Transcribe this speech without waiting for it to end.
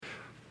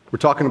We're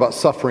talking about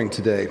suffering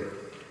today.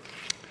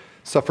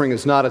 Suffering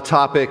is not a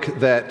topic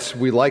that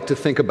we like to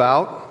think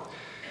about.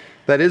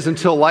 That is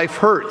until life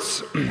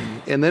hurts,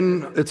 and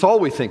then it's all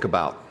we think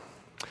about.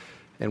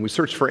 And we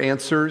search for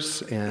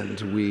answers,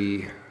 and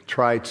we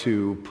try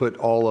to put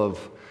all of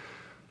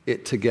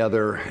it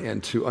together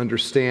and to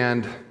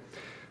understand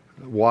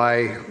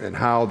why and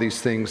how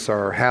these things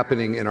are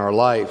happening in our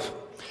life.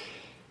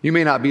 You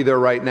may not be there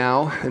right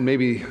now, and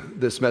maybe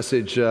this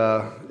message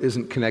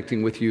isn't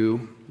connecting with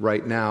you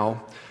right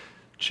now.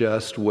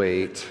 Just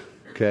wait,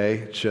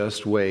 okay?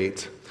 Just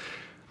wait.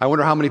 I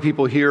wonder how many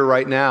people here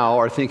right now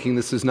are thinking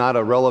this is not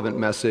a relevant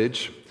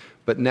message,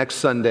 but next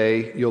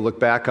Sunday you'll look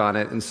back on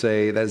it and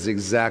say, that is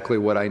exactly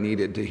what I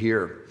needed to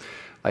hear.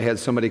 I had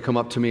somebody come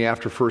up to me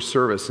after first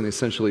service and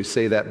essentially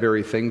say that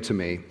very thing to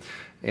me.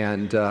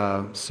 And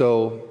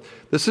so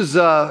this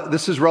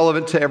is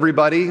relevant to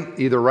everybody,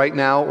 either right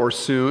now or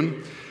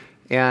soon.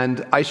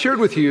 And I shared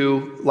with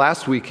you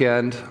last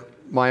weekend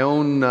my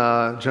own,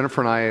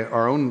 Jennifer and I,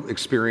 our own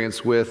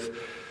experience with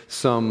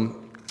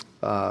some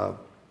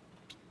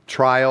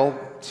trial,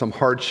 some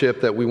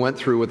hardship that we went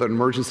through with an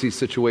emergency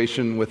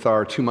situation with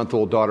our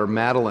 2-month-old daughter,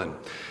 Madeline.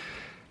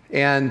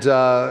 And,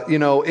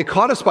 it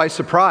caught us by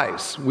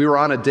surprise. We were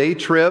on a day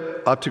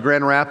trip up to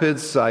Grand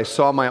Rapids. I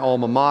saw my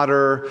alma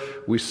mater.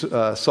 We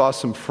saw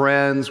some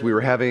friends. We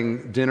were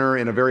having dinner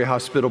in a very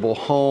hospitable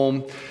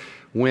home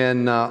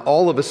when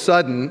all of a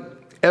sudden,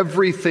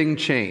 everything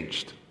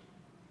changed.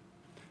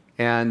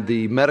 And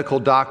the medical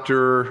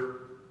doctor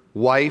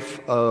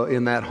wife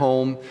in that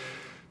home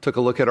took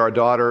a look at our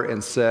daughter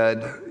and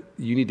said,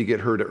 you need to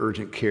get her to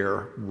urgent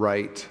care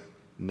right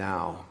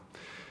now.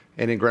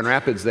 And in Grand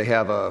Rapids, they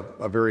have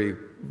a very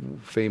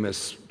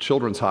famous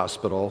children's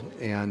hospital,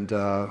 and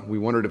we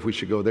wondered if we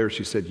should go there.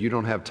 She said, you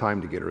don't have time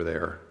to get her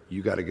there.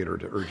 You got to get her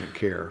to urgent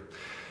care.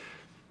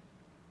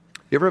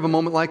 You ever have a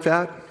moment like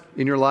that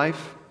in your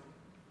life?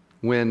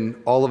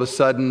 When all of a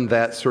sudden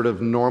that sort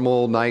of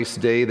normal, nice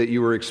day that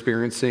you were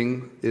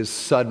experiencing is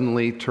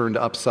suddenly turned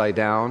upside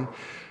down,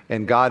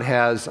 and God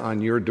has on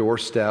your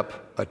doorstep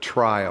a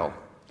trial.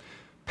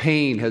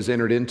 Pain has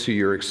entered into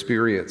your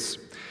experience.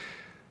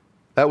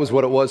 That was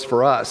what it was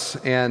for us.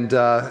 And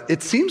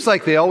it seems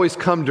like they always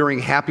come during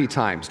happy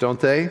times,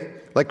 don't they?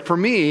 Like for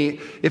me,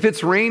 if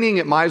it's raining,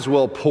 it might as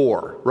well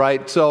pour,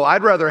 right? So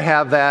I'd rather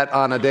have that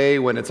on a day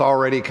when it's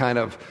already kind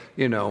of,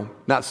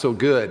 not so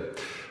good.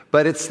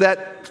 But it's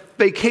that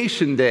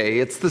vacation day,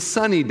 it's the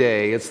sunny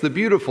day, it's the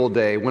beautiful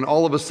day when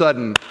all of a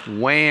sudden,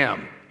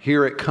 wham,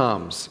 here it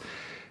comes.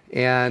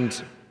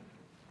 And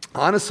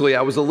honestly,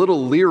 I was a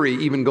little leery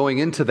even going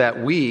into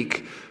that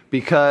week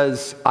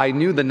because I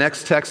knew the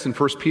next text in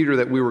 1 Peter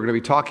that we were going to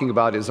be talking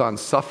about is on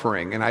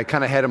suffering. And I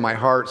kind of had in my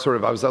heart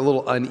I was a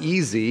little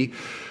uneasy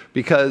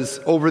because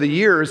over the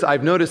years,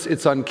 I've noticed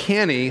it's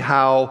uncanny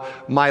how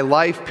my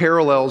life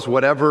parallels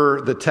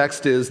whatever the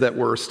text is that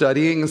we're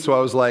studying. So I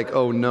was like,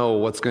 oh no,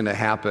 what's going to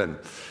happen?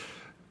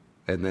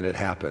 And then it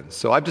happened.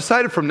 So I've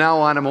decided from now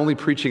on, I'm only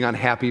preaching on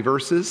happy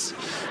verses.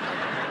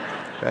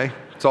 Okay?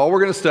 That's all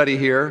we're going to study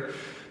here,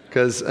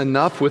 because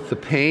enough with the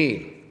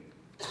pain.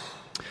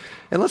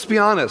 And let's be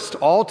honest,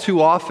 all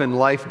too often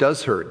life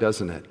does hurt,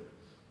 doesn't it?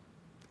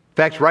 In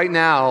fact, right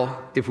now,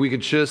 if we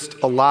could just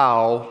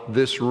allow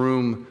this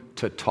room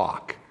to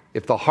talk,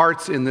 if the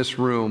hearts in this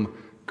room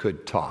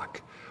could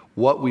talk,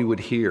 what we would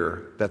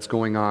hear that's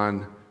going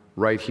on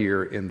right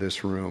here in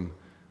this room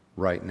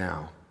right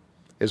now.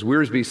 As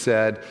Wiersbe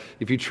said,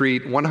 if you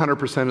treat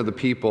 100% of the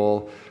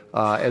people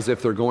as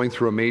if they're going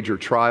through a major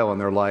trial in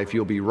their life,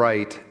 you'll be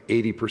right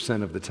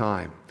 80% of the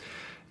time.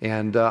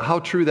 And how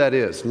true that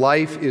is.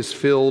 Life is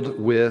filled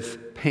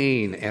with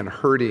pain and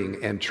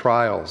hurting and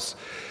trials.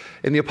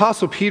 And the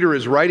Apostle Peter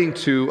is writing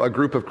to a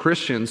group of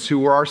Christians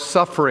who are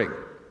suffering.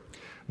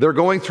 They're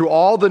going through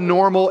all the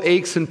normal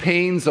aches and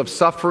pains of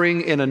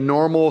suffering in a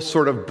normal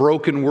sort of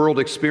broken world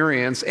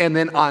experience. And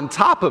then on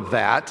top of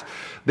that,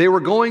 they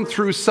were going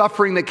through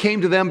suffering that came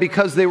to them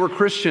because they were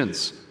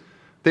Christians.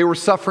 They were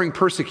suffering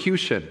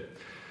persecution.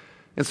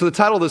 And so the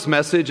title of this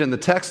message and the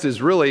text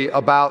is really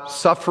about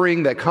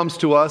suffering that comes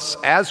to us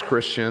as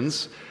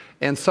Christians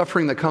and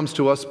suffering that comes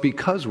to us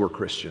because we're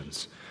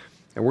Christians.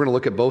 And we're going to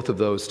look at both of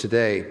those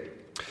today.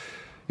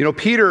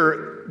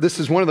 Peter, this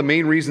is one of the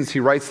main reasons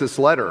he writes this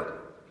letter.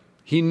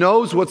 He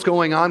knows what's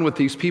going on with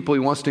these people. He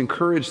wants to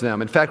encourage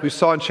them. In fact, we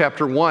saw in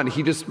chapter 1,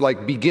 he just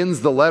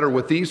begins the letter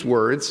with these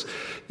words.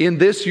 In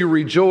this you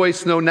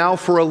rejoice, though now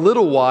for a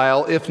little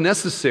while, if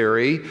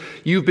necessary,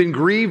 you've been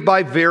grieved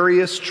by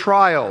various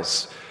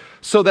trials,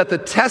 so that the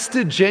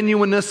tested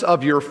genuineness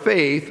of your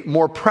faith,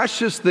 more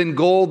precious than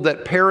gold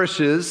that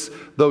perishes,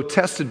 though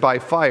tested by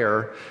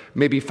fire,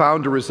 may be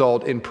found to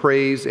result in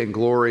praise and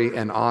glory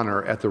and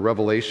honor at the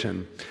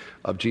revelation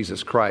of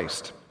Jesus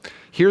Christ.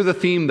 Hear the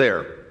theme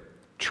there.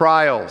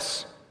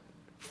 Trials,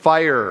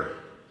 fire,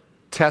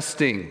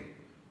 testing,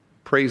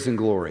 praise and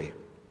glory.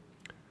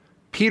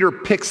 Peter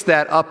picks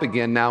that up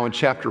again now in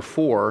chapter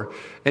 4,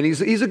 and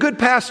he's a good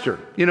pastor.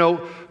 You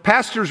know,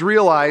 pastors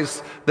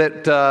realize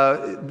that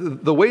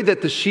the way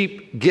that the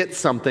sheep get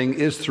something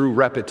is through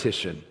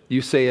repetition.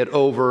 You say it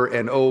over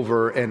and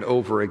over and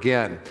over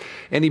again.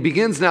 And he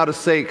begins now to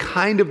say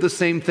kind of the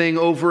same thing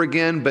over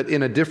again, but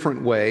in a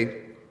different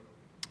way.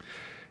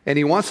 And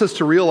he wants us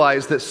to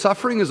realize that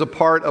suffering is a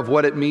part of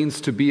what it means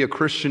to be a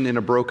Christian in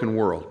a broken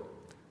world.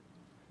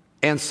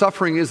 And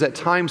suffering is at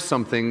times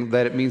something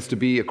that it means to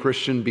be a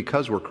Christian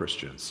because we're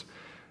Christians,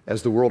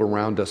 as the world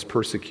around us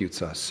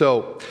persecutes us.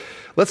 So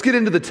let's get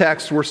into the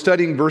text. We're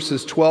studying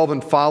verses 12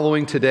 and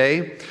following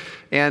today.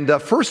 And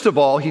first of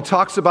all, he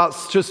talks about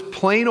just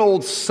plain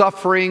old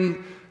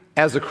suffering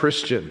as a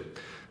Christian.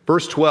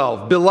 Verse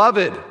 12,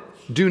 "Beloved,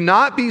 do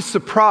not be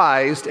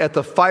surprised at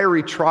the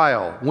fiery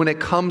trial when it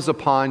comes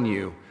upon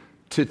you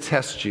to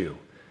test you,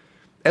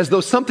 as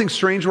though something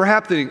strange were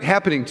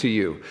happening to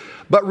you.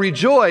 But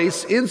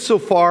rejoice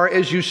insofar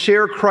as you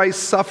share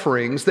Christ's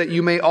sufferings, that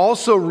you may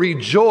also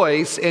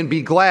rejoice and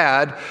be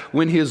glad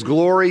when his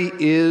glory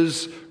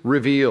is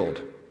revealed."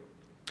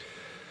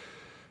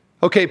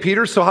 Okay,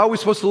 Peter, so how are we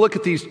supposed to look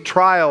at these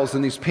trials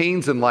and these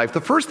pains in life? The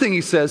first thing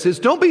he says is,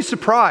 don't be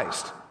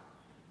surprised.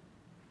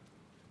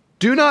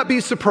 Do not be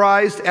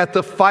surprised at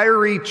the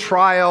fiery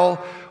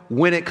trial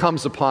when it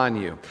comes upon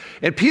you.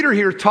 And Peter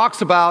here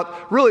talks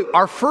about, really,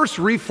 our first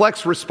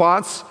reflex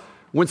response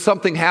when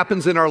something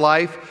happens in our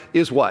life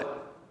is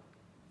what?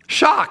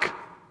 Shock.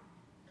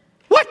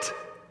 What?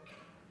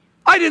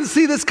 I didn't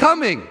see this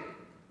coming.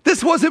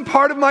 This wasn't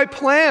part of my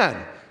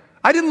plan.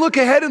 I didn't look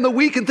ahead in the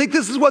week and think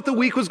this is what the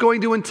week was going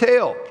to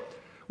entail.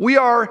 We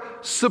are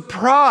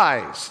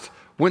surprised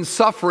when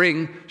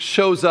suffering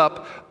shows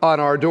up on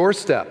our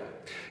doorstep.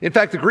 In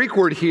fact, the Greek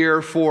word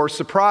here for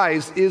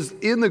surprise is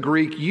in the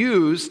Greek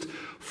used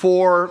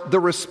for the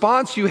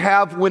response you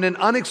have when an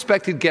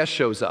unexpected guest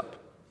shows up.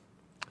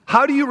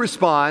 How do you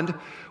respond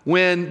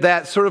when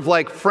that sort of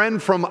like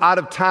friend from out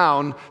of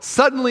town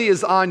suddenly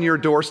is on your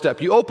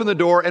doorstep? You open the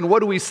door, and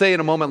what do we say in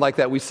a moment like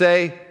that? We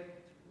say,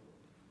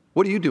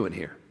 "What are you doing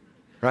here?"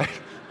 Right?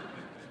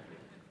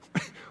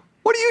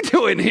 What are you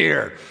doing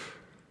here?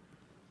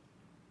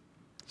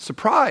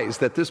 Surprised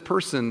that this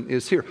person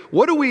is here.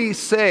 What do we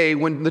say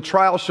when the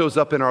trial shows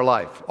up in our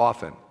life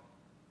often?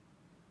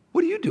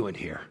 "What are you doing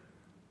here?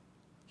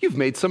 You've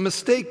made some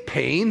mistake,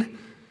 Pain.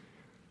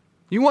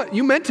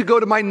 You meant to go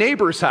to my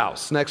neighbor's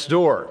house next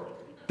door.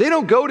 They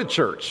don't go to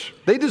church.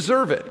 They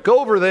deserve it. Go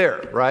over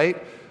there,"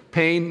 right?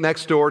 Pain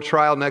next door,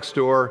 trial next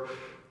door.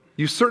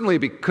 You certainly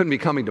couldn't be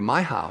coming to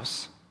my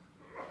house.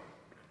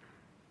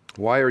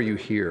 Why are you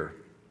here?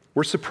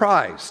 We're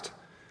surprised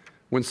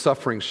when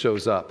suffering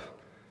shows up.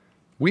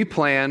 We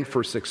plan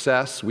for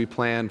success. We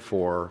plan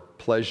for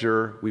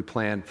pleasure. We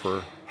plan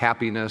for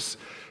happiness.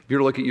 If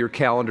you look at your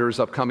calendars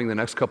upcoming the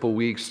next couple of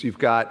weeks, you've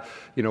got,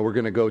 we're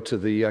going to go to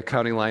the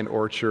County Line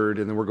Orchard,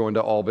 and then we're going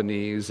to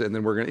Albany's, and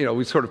then we're going to,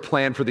 we sort of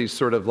plan for these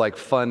sort of like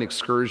fun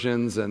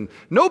excursions, and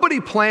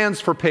nobody plans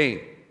for pain.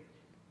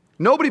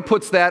 Nobody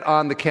puts that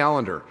on the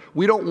calendar.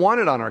 We don't want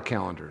it on our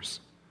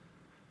calendars.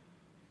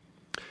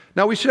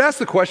 Now, we should ask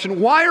the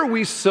question, why are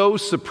we so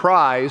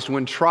surprised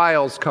when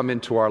trials come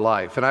into our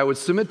life? And I would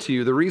submit to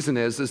you, the reason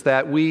is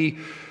that we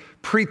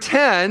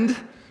pretend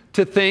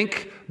to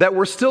think that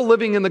we're still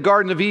living in the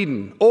Garden of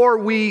Eden, or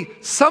we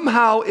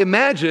somehow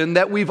imagine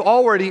that we've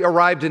already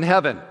arrived in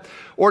heaven.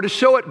 Or to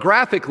show it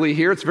graphically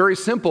here, it's very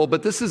simple,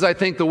 but this is, I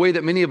think, the way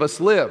that many of us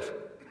live.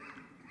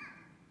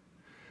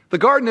 The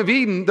Garden of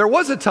Eden, there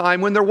was a time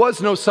when there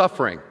was no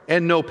suffering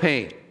and no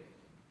pain.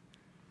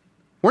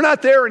 We're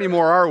not there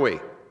anymore, are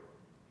we?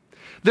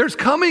 There's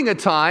coming a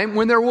time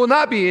when there will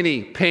not be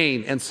any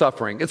pain and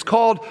suffering. It's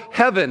called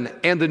heaven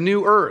and the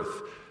new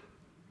earth.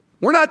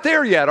 We're not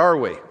there yet, are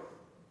we?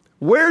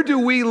 Where do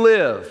we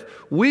live?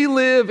 We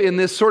live in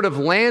this sort of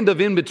land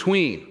of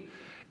in-between.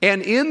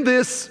 And in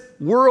this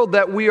world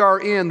that we are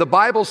in, the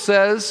Bible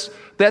says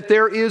that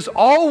there is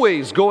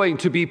always going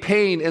to be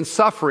pain and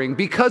suffering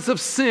because of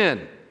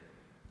sin.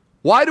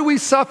 Why do we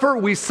suffer?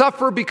 We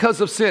suffer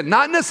because of sin.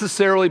 Not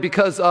necessarily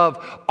because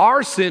of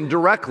our sin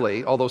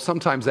directly, although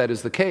sometimes that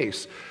is the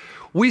case.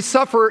 We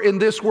suffer in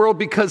this world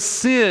because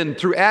sin,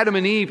 through Adam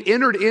and Eve,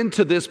 entered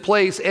into this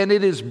place, and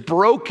it is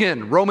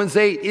broken. Romans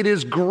 8, it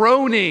is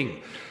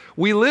groaning.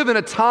 We live in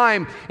a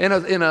time, in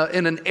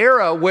an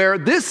era where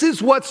this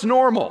is what's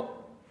normal.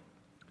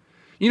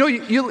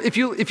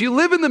 If you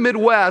live in the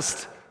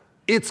Midwest,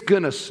 it's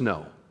gonna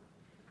snow.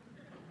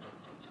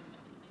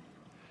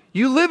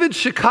 You live in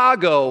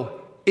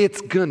Chicago, it's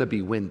gonna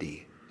be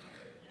windy.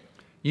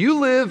 You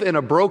live in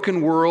a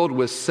broken world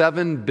with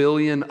 7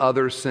 billion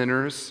other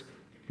sinners.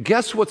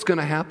 Guess what's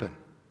gonna happen?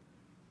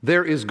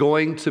 There is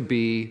going to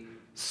be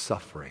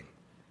suffering.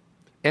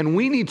 And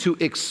we need to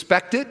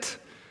expect it.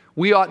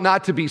 We ought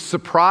not to be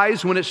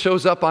surprised when it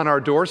shows up on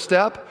our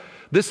doorstep.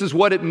 This is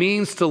what it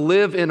means to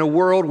live in a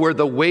world where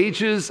the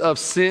wages of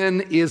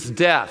sin is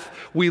death.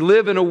 We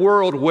live in a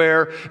world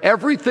where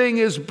everything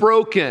is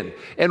broken,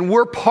 and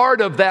we're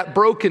part of that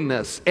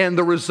brokenness. And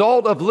the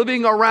result of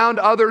living around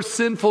other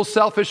sinful,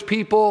 selfish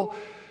people,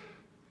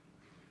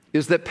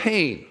 is that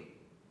pain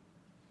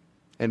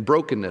and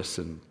brokenness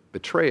and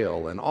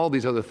betrayal and all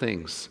these other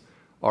things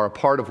are a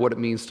part of what it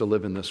means to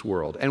live in this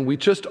world. And we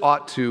just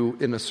ought to,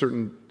 in a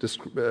certain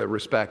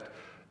respect,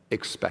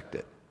 expect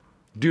it.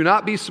 Do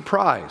not be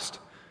surprised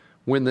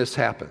when this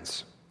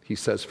happens, he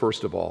says,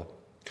 first of all.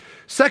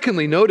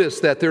 Secondly, notice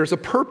that there's a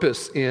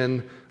purpose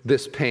in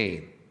this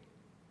pain.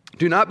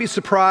 Do not be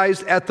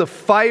surprised at the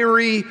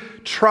fiery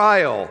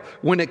trial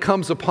when it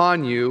comes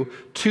upon you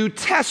to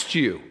test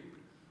you.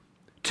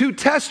 To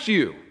test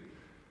you.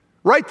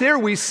 Right there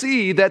we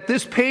see that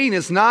this pain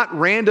is not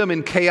random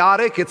and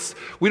chaotic.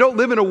 We don't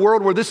live in a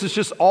world where this is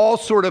just all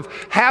sort of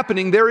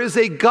happening. There is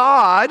a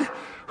God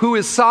who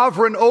is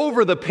sovereign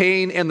over the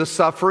pain and the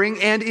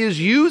suffering and is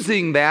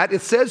using that,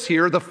 it says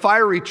here, the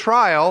fiery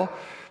trial,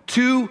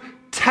 to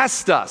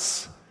test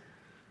us.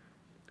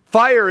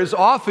 Fire is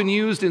often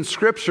used in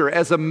Scripture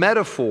as a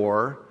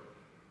metaphor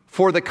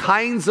for the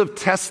kinds of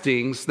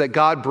testings that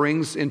God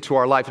brings into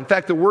our life. In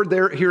fact, the word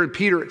there here in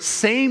Peter,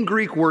 same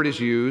Greek word is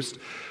used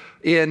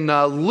in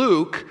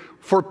Luke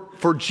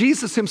for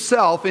Jesus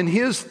himself in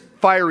his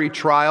fiery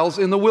trials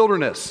in the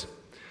wilderness.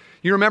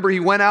 You remember he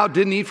went out,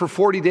 didn't eat for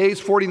 40 days,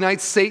 40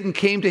 nights. Satan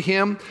came to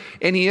him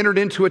and he entered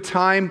into a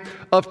time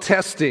of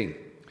testing.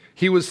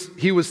 He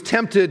was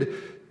tempted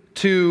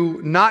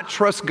to not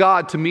trust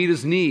God to meet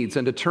his needs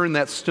and to turn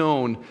that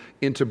stone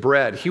into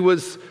bread. He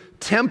was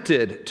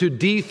tempted to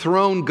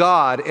dethrone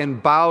God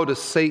and bow to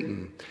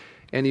Satan.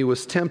 And he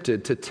was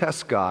tempted to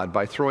test God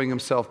by throwing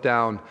himself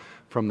down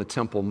from the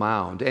Temple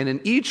Mount. And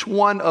in each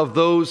one of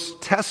those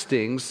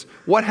testings,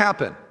 what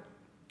happened?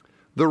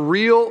 The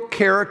real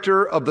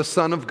character of the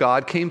Son of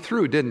God came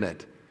through, didn't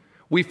it?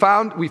 We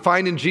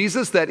find in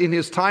Jesus that in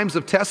his times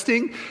of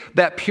testing,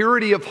 that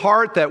purity of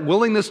heart, that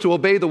willingness to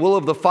obey the will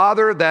of the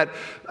Father, that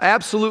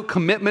absolute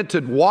commitment to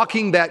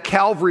walking that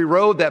Calvary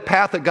road, that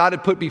path that God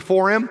had put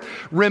before him,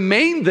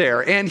 remained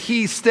there, and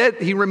he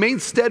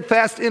remained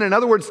steadfast in it. In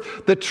other words,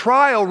 the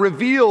trial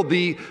revealed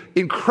the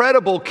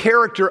incredible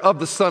character of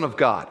the Son of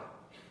God.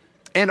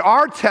 And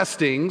our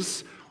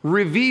testings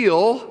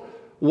reveal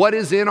what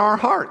is in our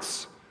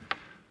hearts.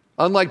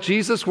 Unlike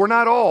Jesus, we're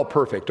not all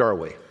perfect, are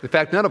we? In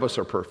fact, none of us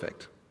are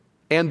perfect.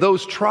 And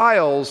those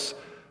trials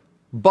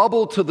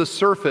bubble to the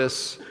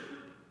surface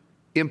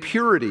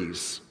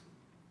impurities,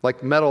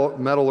 like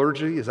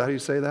metallurgy, is that how you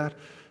say that?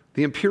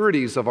 The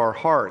impurities of our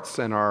hearts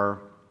and our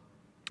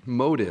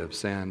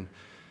motives and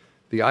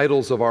the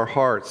idols of our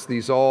hearts,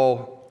 these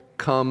all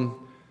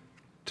come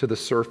to the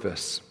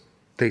surface.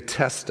 They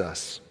test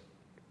us.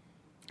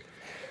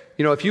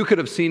 You know, if you could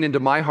have seen into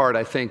my heart,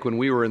 I think, when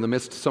we were in the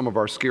midst of some of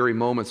our scary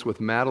moments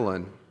with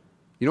Madeline,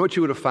 you know what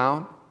you would have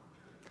found?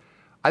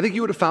 I think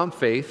you would have found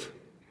faith,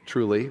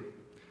 truly,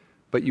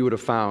 but you would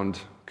have found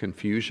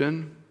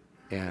confusion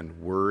and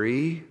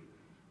worry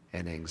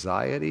and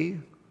anxiety.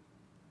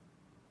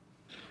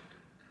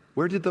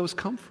 Where did those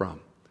come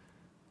from?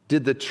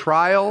 Did the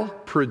trial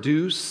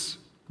produce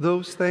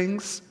those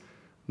things?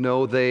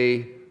 No,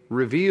 they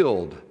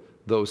revealed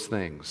those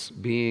things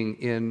being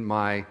in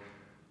my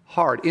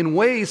heart in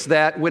ways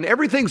that when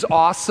everything's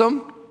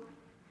awesome,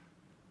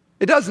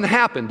 it doesn't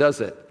happen,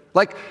 does it?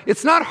 Like,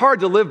 it's not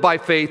hard to live by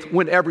faith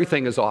when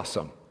everything is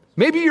awesome.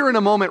 Maybe you're in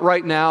a moment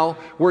right now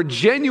where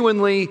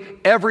genuinely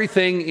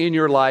everything in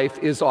your life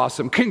is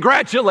awesome.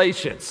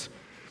 Congratulations.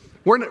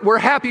 We're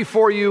happy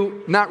for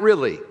you, not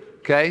really,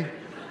 okay?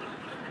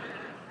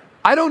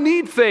 I don't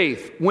need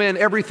faith when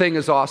everything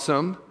is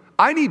awesome.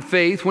 I need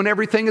faith when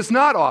everything is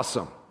not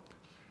awesome.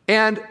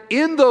 And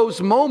in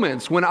those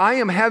moments when I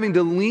am having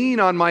to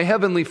lean on my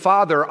Heavenly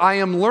Father, I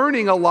am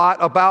learning a lot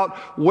about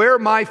where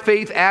my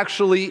faith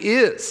actually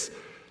is.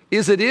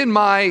 Is it in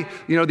my,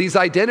 these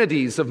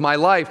identities of my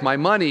life, my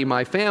money,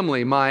 my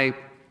family, my,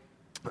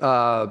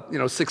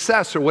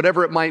 success or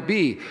whatever it might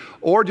be?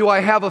 Or do I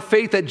have a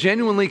faith that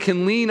genuinely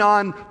can lean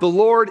on the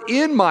Lord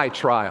in my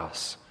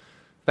trials?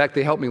 In fact,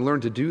 they helped me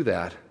learn to do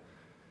that.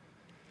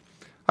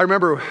 I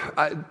remember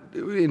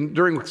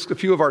during a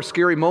few of our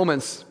scary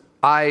moments,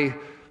 I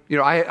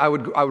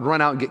would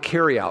run out and get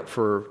carry out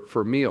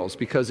for meals,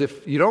 because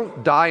if you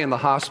don't die in the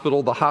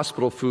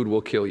hospital food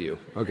will kill you,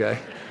 okay?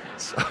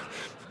 So,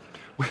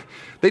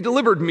 they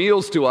delivered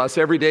meals to us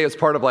every day as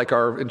part of like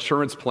our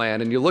insurance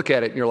plan, and you look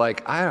at it and you're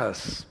like,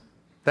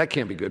 that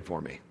can't be good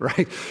for me,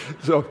 right?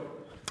 So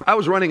I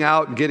was running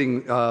out and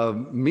getting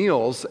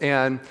meals,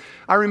 and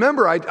I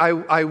remember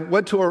I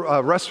went to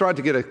a restaurant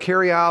to get a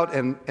carry out,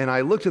 and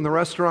I looked in the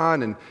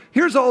restaurant, and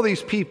here's all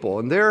these people,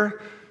 and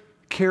they're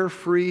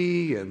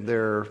carefree and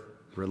they're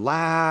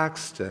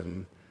relaxed,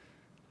 and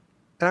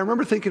I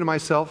remember thinking to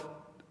myself,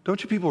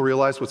 don't you people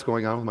realize what's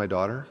going on with my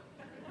daughter?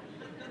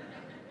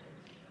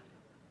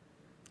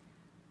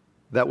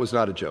 That was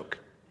not a joke,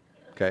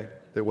 okay?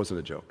 It wasn't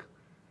a joke.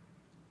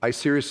 I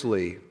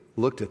seriously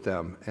looked at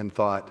them and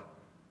thought,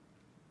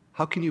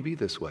 how can you be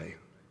this way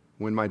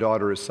when my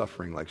daughter is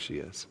suffering like she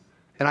is?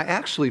 And I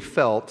actually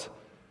felt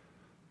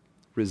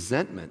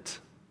resentment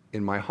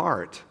in my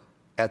heart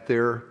at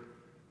their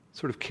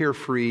sort of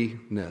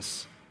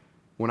carefreeness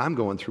when I'm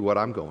going through what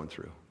I'm going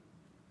through.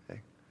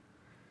 Okay?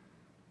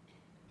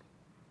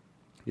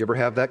 You ever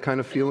have that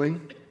kind of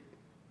feeling?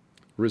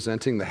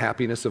 Resenting the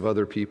happiness of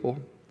other people?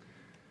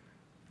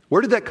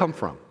 Where did that come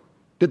from?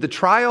 Did the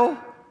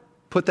trial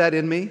put that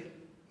in me?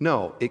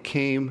 No, it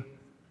came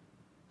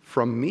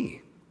from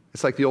me.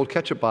 It's like the old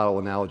ketchup bottle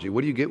analogy.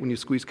 What do you get when you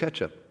squeeze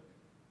ketchup?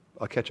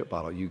 A ketchup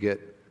bottle. You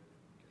get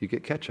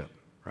ketchup,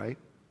 right?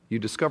 You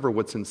discover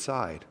what's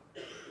inside.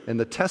 And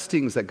the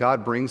testings that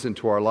God brings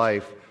into our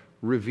life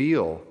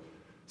reveal,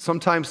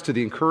 sometimes to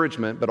the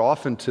encouragement, but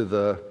often to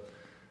the,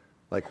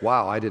 like,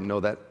 wow, I didn't know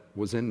that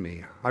was in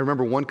me. I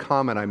remember one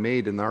comment I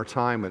made in our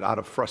time, and out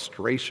of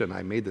frustration,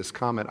 I made this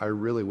comment. I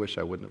really wish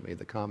I wouldn't have made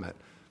the comment.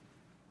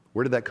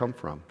 Where did that come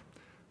from?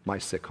 My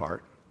sick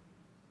heart.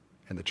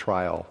 And the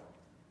trial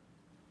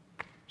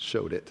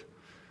showed it.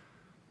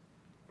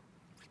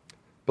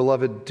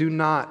 Beloved, do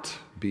not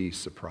be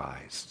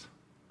surprised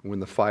when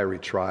the fiery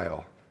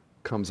trial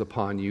comes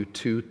upon you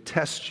to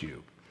test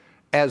you,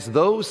 as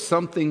though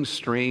something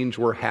strange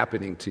were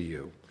happening to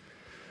you.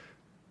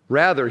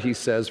 Rather, he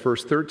says,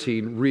 verse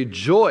 13,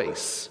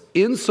 rejoice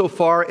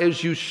insofar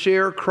as you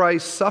share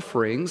Christ's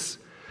sufferings,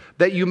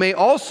 that you may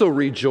also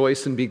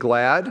rejoice and be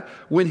glad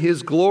when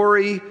his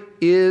glory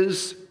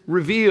is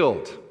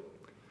revealed.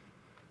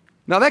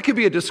 Now, that could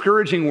be a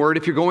discouraging word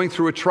if you're going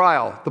through a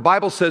trial. The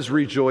Bible says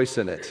rejoice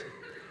in it.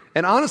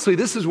 And honestly,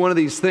 this is one of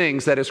these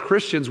things that as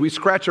Christians, we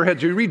scratch our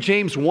heads. You read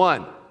James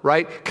 1,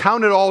 right?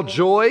 Count it all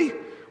joy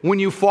when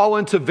you fall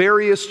into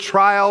various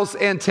trials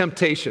and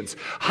temptations.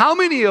 How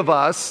many of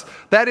us,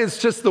 that is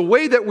just the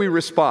way that we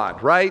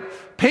respond, right?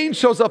 Pain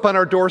shows up on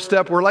our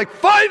doorstep. We're like,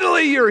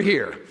 finally, you're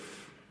here.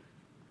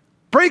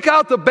 Break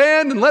out the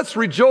band and let's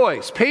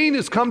rejoice. Pain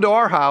has come to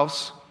our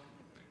house.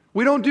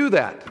 We don't do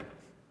that.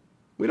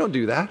 We don't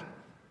do that.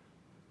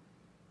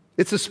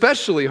 It's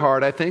especially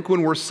hard, I think,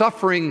 when we're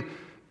suffering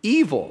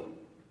evil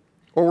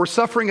or we're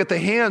suffering at the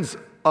hands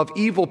of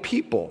evil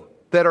people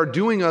that are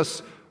doing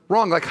us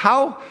wrong. Like,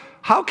 how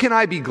can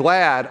I be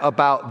glad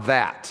about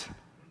that?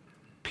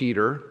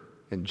 Peter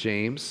and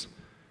James.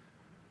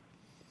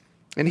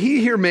 And he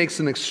here makes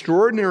an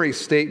extraordinary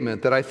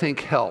statement that I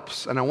think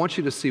helps, and I want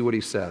you to see what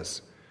he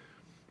says.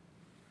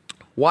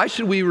 Why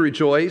should we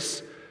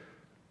rejoice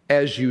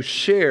as you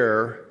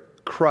share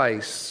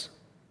Christ's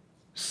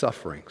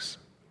sufferings?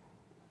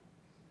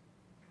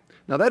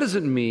 Now, that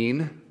doesn't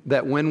mean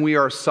that when we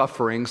are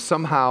suffering,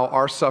 somehow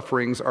our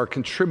sufferings are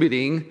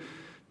contributing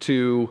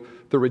to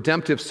the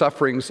redemptive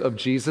sufferings of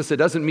Jesus. It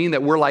doesn't mean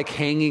that we're like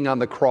hanging on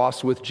the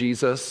cross with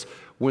Jesus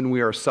when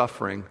we are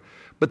suffering.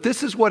 But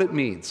this is what it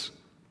means.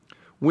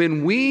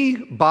 When we,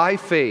 by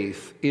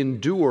faith,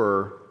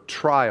 endure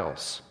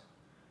trials,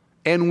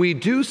 and we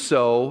do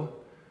so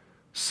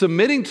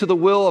submitting to the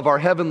will of our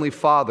Heavenly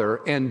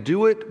Father and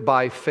do it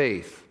by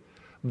faith,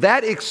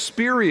 that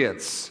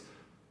experience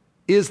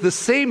is the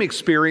same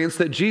experience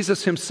that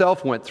Jesus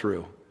himself went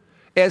through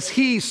as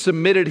he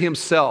submitted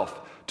himself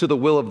to the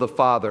will of the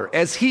Father,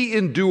 as he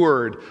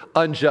endured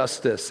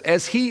injustice,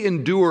 as he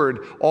endured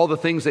all the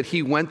things that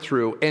he went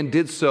through and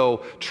did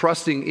so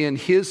trusting in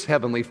his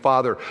Heavenly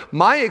Father.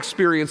 My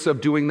experience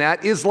of doing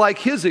that is like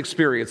his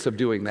experience of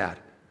doing that.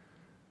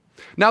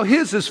 Now,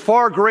 his is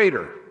far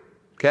greater,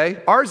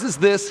 okay? Ours is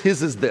this,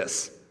 his is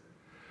this.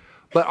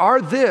 But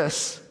our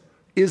this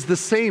is the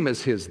same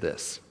as his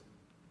this.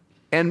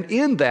 And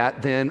in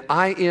that, then,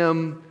 I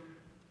am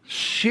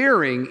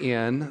sharing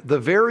in the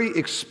very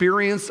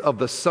experience of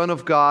the Son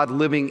of God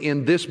living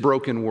in this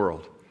broken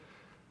world.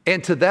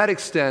 And to that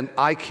extent,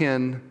 I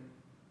can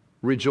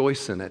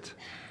rejoice in it.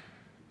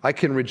 I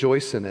can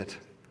rejoice in it.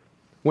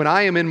 When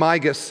I am in my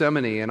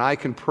Gethsemane and I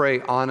can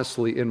pray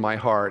honestly in my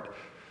heart,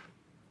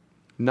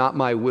 not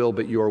my will,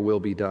 but your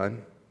will be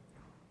done,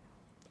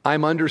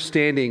 I'm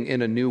understanding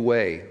in a new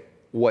way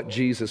what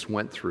Jesus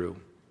went through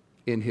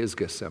in his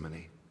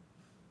Gethsemane.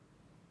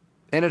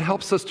 And it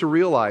helps us to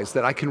realize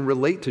that I can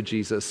relate to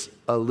Jesus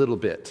a little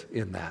bit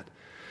in that.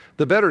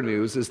 The better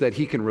news is that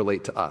he can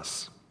relate to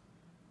us.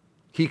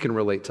 He can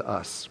relate to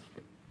us.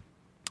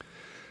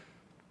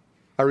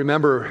 I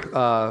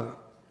remember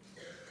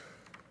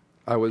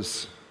I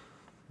was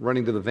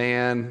running to the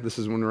van. This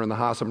is when we were in the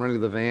house. I'm running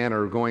to the van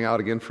or going out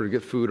again to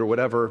get food or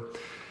whatever.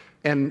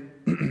 And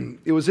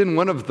it was in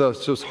one of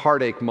those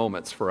heartache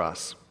moments for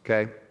us,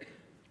 okay?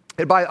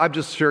 I'm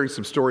just sharing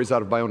some stories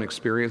out of my own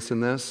experience in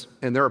this,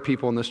 and there are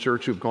people in this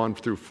church who've gone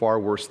through far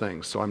worse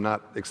things, so I'm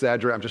not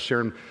exaggerating. I'm just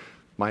sharing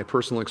my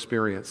personal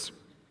experience.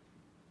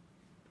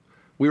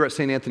 We were at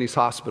St. Anthony's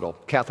Hospital,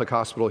 Catholic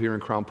hospital here in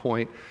Crown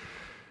Point,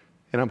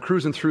 and I'm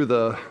cruising through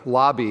the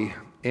lobby,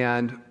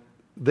 and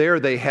there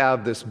they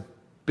have this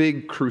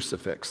big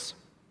crucifix,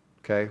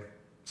 okay?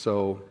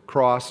 So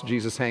cross,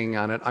 Jesus hanging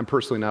on it. I'm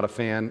personally not a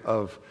fan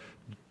of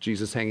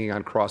Jesus hanging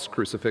on cross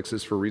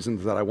crucifixes for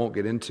reasons that I won't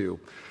get into.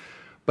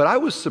 But I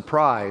was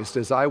surprised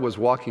as I was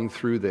walking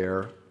through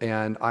there,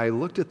 and I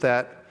looked at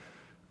that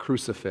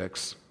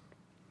crucifix,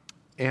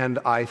 and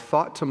I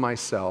thought to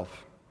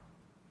myself,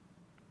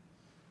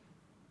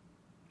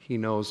 he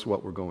knows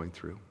what we're going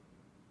through.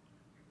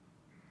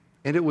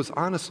 And it was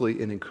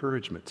honestly an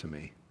encouragement to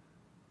me.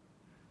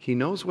 He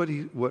knows what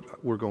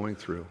we're going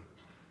through.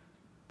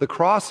 The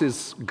cross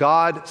is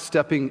God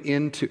stepping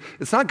into,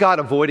 it's not God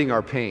avoiding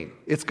our pain.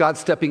 It's God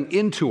stepping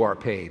into our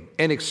pain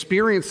and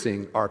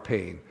experiencing our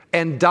pain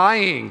and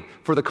dying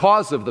for the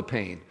cause of the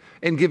pain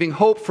and giving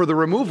hope for the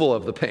removal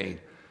of the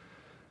pain.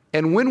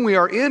 And when we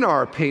are in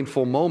our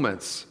painful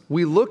moments,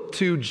 we look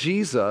to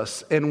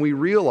Jesus and we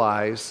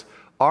realize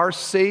our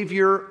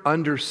Savior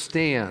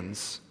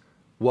understands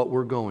what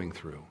we're going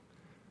through.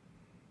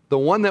 The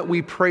one that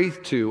we pray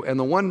to and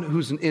the one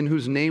in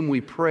whose name we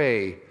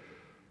pray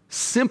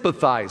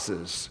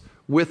sympathizes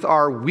with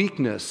our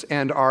weakness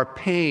and our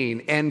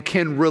pain and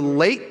can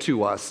relate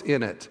to us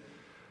in it.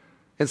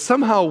 And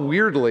somehow,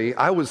 weirdly,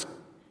 I was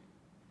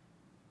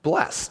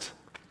blessed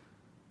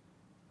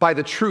by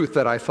the truth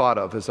that I thought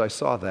of as I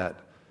saw that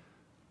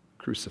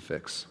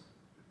crucifix.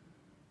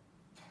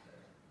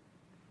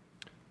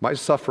 My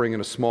suffering in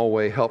a small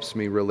way helps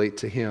me relate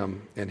to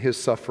him, and his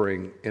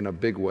suffering in a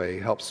big way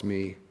helps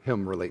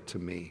him relate to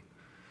me.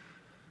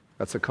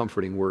 That's a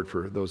comforting word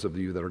for those of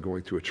you that are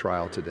going through a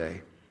trial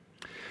today.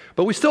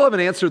 But we still haven't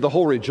answered the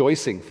whole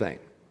rejoicing thing.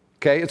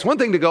 Okay? It's one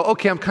thing to go,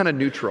 okay, I'm kind of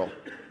neutral.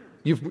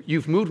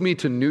 You've moved me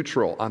to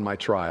neutral on my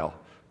trial.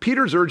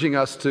 Peter's urging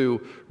us to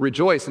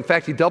rejoice. In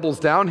fact, he doubles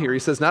down here. He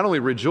says not only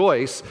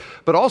rejoice,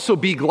 but also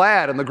be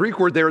glad. And the Greek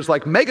word there is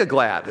like mega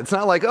glad. It's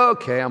not like,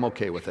 okay, I'm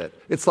okay with it.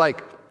 It's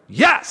like,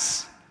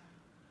 yes!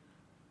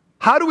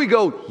 How do we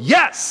go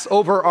yes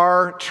over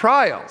our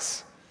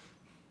trials?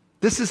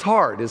 This is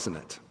hard, isn't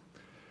it?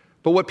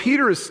 But what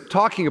Peter is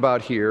talking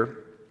about here,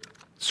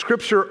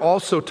 Scripture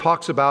also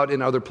talks about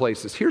in other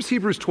places. Here's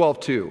Hebrews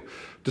 12:2,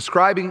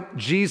 describing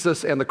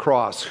Jesus and the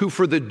cross, who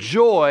for the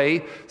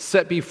joy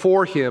set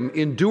before him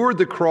endured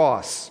the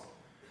cross,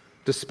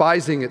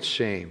 despising its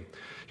shame.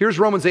 Here's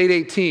Romans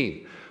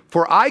 8:18,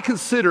 for I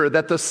consider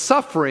that the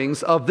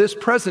sufferings of this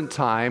present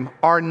time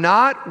are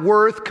not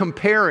worth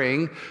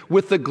comparing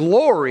with the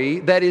glory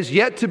that is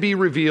yet to be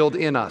revealed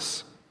in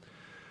us.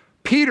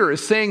 Peter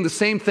is saying the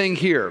same thing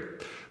here.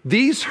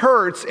 These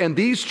hurts and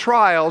these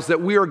trials that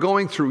we are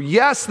going through,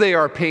 yes, they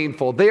are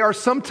painful. They are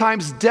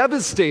sometimes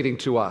devastating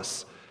to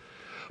us.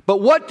 But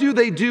what do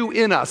they do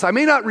in us? I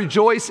may not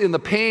rejoice in the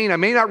pain. I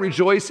may not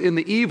rejoice in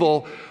the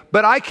evil,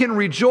 but I can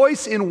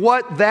rejoice in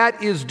what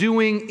that is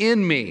doing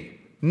in me.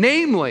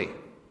 Namely,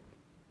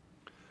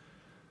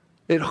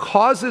 it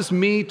causes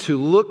me to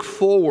look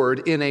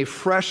forward in a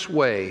fresh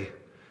way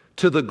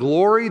to the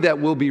glory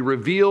that will be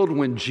revealed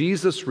when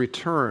Jesus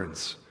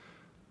returns.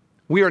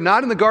 We are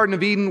not in the Garden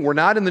of Eden. We're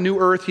not in the new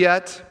earth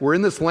yet. We're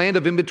in this land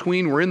of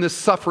in-between. We're in this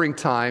suffering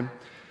time.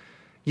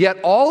 Yet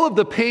all of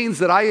the pains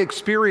that I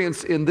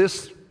experience in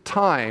this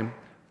time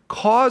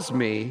cause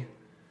me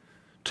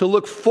to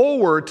look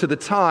forward to the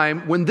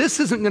time when this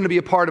isn't going to be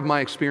a part of my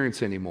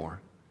experience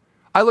anymore.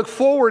 I look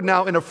forward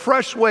now in a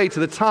fresh way to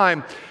the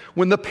time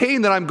when the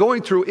pain that I'm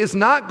going through is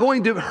not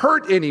going to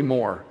hurt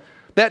anymore.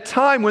 That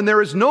time when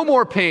there is no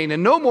more pain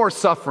and no more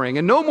suffering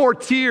and no more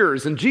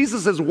tears and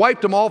Jesus has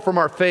wiped them all from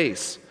our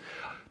face.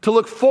 To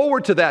look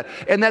forward to that,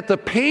 and that the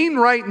pain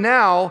right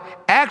now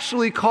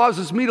actually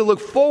causes me to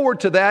look forward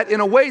to that in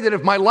a way that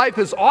if my life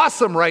is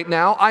awesome right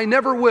now, I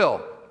never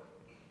will.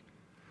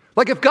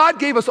 Like if God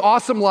gave us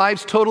awesome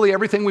lives, totally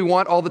everything we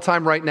want all the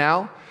time right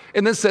now,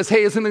 and then says,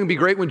 hey, isn't it going to be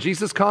great when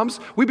Jesus comes?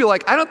 We'd be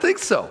like, I don't think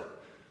so.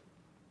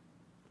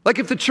 Like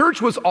if the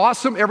church was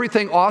awesome,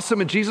 everything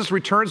awesome, and Jesus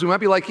returns, we might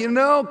be like,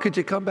 could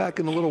you come back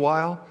in a little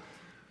while?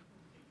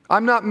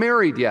 I'm not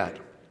married yet.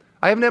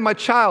 I haven't had my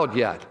child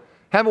yet.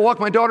 Haven't walked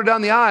my daughter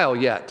down the aisle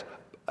yet,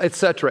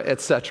 etc.,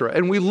 etc.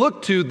 And we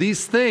look to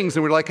these things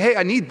and we're like, hey,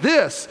 I need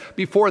this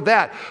before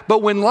that.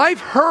 But when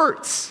life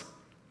hurts,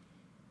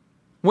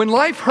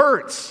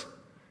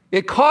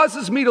 it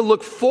causes me to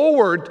look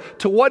forward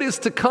to what is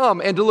to come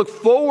and to look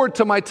forward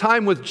to my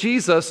time with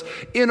Jesus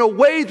in a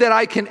way that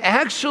I can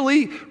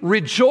actually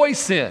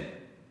rejoice in.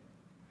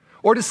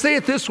 Or to say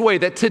it this way,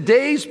 that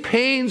today's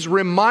pains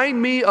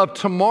remind me of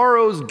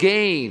tomorrow's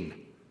gain.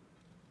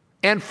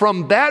 And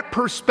from that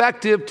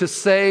perspective to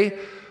say,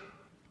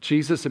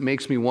 Jesus, it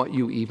makes me want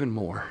you even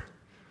more.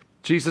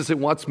 Jesus, it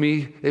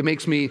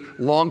makes me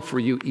long for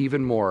you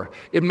even more.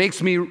 It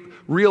makes me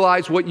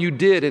realize what you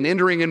did in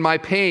entering in my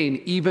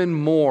pain even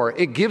more.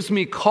 It gives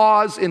me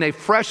cause in a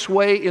fresh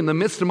way in the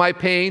midst of my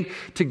pain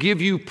to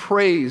give you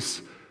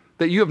praise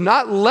that you have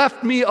not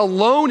left me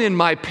alone in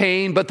my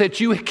pain, but that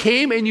you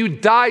came and you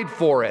died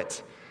for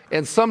it.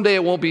 And someday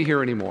it won't be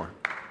here anymore.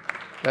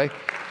 Okay?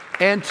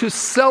 And to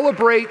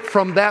celebrate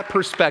from that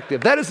perspective.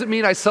 That doesn't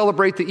mean I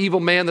celebrate the evil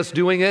man that's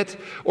doing it,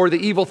 or the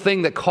evil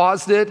thing that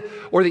caused it,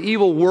 or the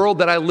evil world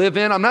that I live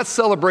in. I'm not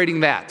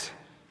celebrating that.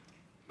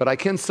 But I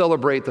can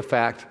celebrate the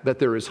fact that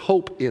there is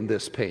hope in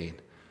this pain,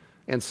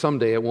 and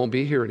someday it won't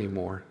be here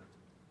anymore.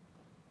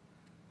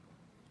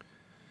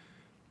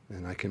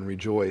 And I can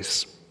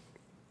rejoice.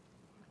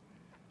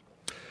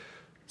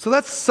 So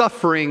that's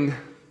suffering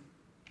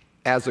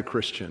as a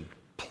Christian.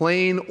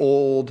 Plain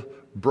old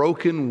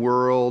broken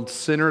world,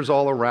 sinners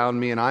all around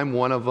me, and I'm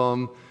one of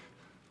them.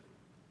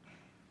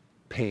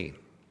 Pain.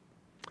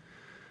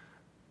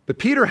 But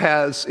Peter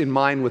has in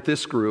mind with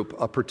this group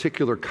a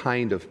particular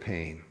kind of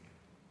pain.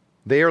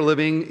 They are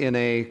living in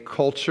a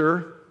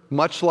culture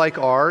much like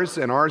ours,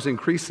 and ours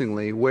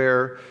increasingly,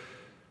 where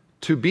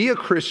to be a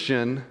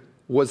Christian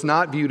was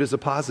not viewed as a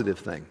positive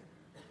thing.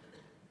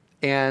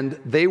 And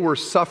they were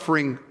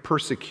suffering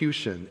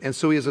persecution. And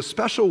so he has a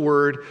special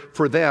word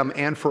for them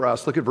and for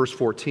us. Look at verse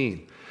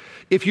 14.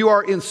 If you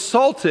are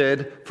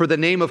insulted for the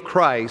name of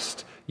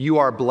Christ, you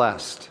are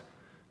blessed,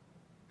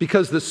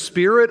 because the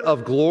Spirit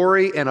of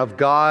glory and of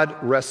God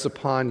rests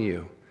upon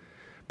you.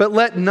 But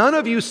let none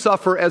of you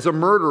suffer as a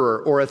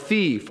murderer or a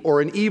thief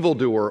or an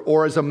evildoer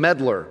or as a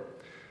meddler.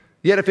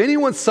 Yet if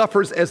anyone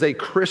suffers as a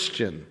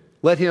Christian,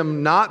 let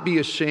him not be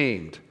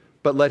ashamed,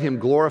 but let him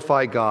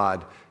glorify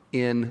God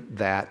in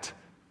that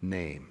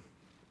name.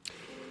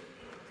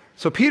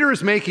 So Peter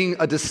is making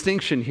a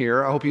distinction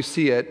here, I hope you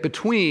see it,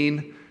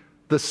 between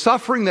the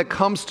suffering that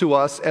comes to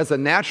us as a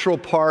natural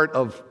part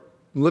of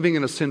living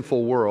in a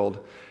sinful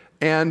world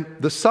and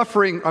the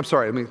suffering,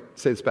 let me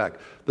say this back.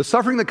 The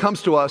suffering that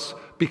comes to us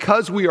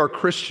because we are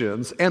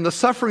Christians and the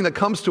suffering that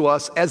comes to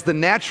us as the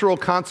natural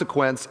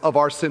consequence of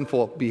our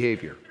sinful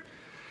behavior.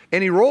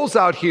 And he rolls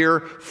out here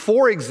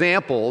 4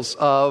 examples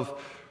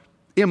of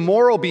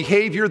immoral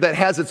behavior that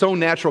has its own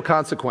natural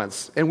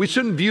consequence. And we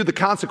shouldn't view the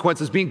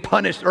consequence as being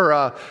punished or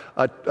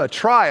a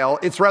trial.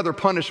 It's rather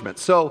punishment.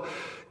 So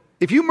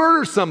if you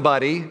murder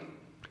somebody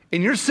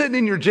and you're sitting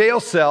in your jail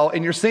cell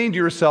and you're saying to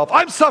yourself,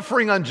 I'm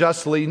suffering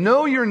unjustly.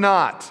 No, you're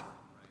not.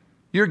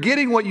 You're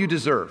getting what you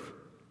deserve.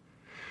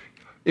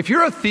 If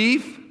you're a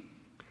thief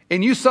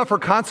and you suffer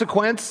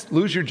consequence,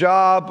 lose your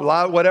job,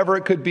 whatever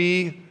it could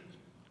be,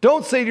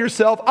 don't say to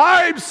yourself,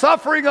 I'm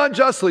suffering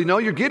unjustly. No,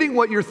 you're getting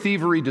what your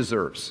thievery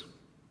deserves.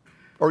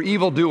 Or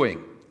evil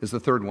doing is the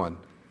third one.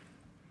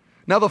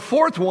 Now, the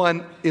fourth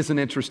one is an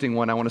interesting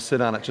one. I want to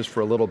sit on it just for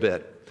a little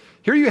bit.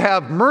 Here you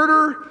have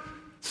murder,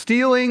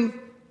 stealing,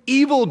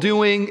 evil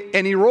doing,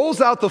 and he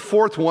rolls out the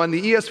fourth one.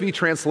 The ESV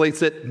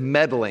translates it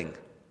meddling.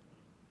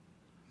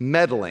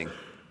 Meddling.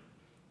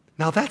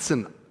 Now, that's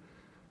an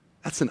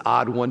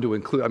odd one to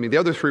include. I mean, the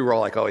other 3 were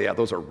all like, oh yeah,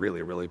 those are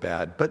really, really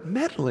bad. But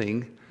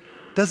meddling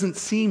doesn't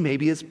seem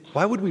maybe as,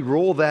 why would we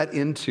roll that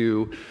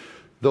into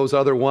those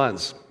other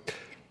ones?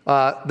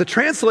 The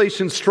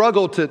translations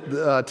struggle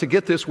to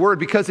get this word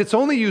because it's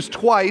only used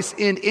twice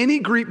in any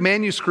Greek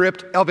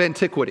manuscript of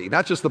antiquity,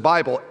 not just the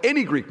Bible,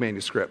 any Greek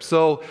manuscript.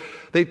 So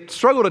they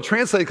struggle to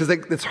translate because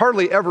it's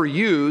hardly ever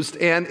used,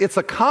 and it's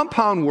a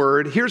compound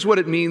word. Here's what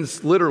it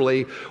means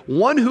literally: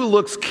 one who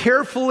looks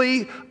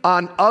carefully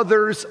on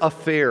others'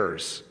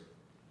 affairs.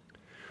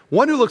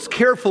 One who looks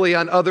carefully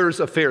on others'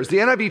 affairs. The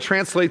NIV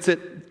translates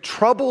it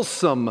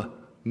troublesome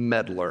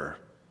meddler.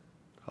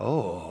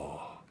 Oh.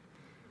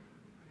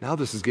 Now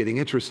this is getting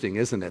interesting,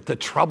 isn't it? The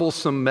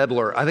troublesome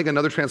meddler. I think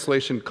another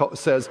translation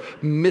says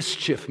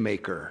mischief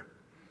maker.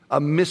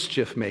 A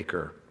mischief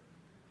maker.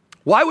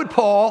 Why would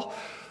Paul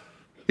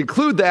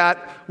include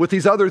that with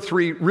these other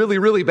 3 really,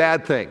 really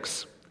bad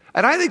things?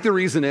 And I think the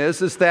reason is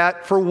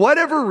that for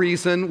whatever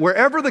reason,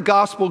 wherever the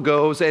gospel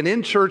goes and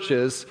in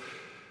churches,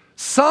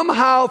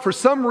 somehow, for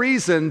some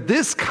reason,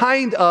 this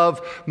kind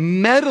of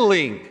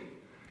meddling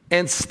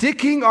and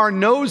sticking our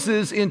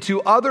noses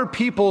into other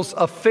people's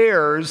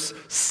affairs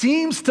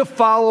seems to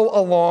follow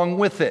along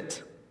with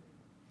it.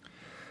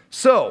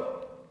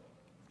 So,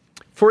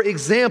 for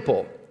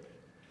example,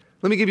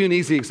 let me give you an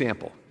easy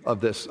example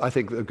of this. I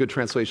think a good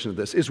translation of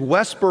this is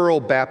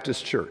Westboro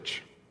Baptist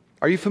Church.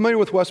 Are you familiar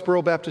with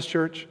Westboro Baptist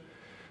Church?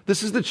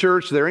 This is the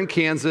church, they're in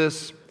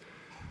Kansas.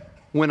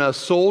 When a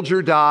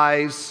soldier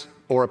dies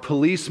or a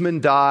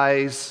policeman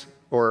dies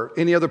or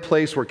any other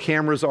place where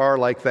cameras are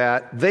like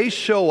that, they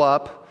show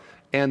up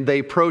and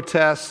they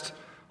protest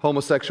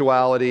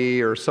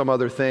homosexuality or some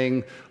other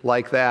thing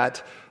like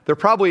that. They're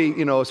probably,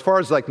 as far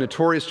as like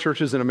notorious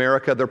churches in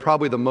America, they're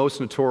probably the most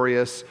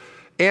notorious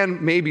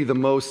and maybe the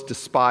most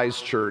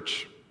despised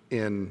church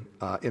in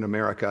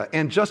America,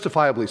 and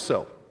justifiably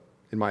so,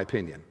 in my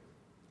opinion.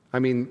 I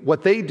mean,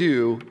 what they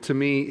do to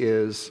me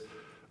is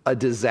a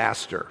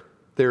disaster.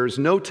 There's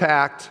no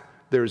tact,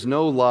 there's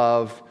no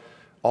love.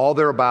 All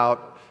they're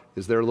about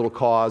is their little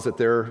cause that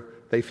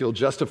they feel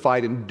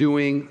justified in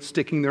doing,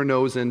 sticking their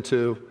nose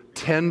into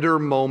tender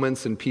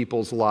moments in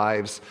people's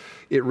lives.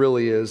 It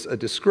really is a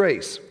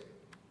disgrace.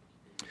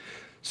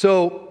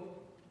 So,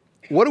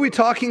 what are we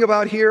talking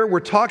about here?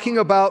 We're talking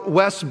about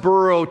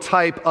Westboro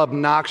type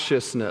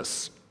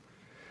obnoxiousness.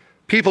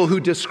 People who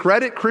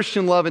discredit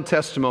Christian love and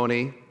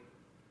testimony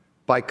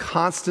by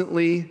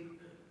constantly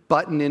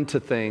butting into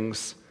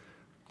things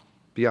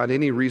beyond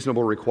any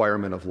reasonable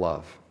requirement of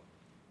love.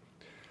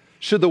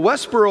 At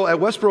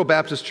Westboro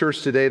Baptist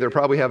Church today, they're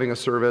probably having a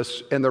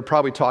service and they're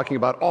probably talking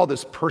about all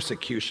this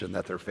persecution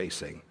that they're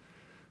facing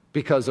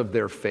because of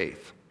their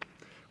faith.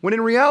 When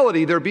in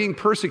reality, they're being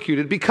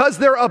persecuted because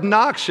they're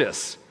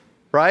obnoxious,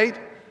 right?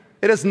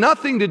 It has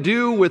nothing to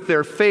do with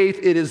their faith.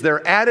 It is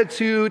their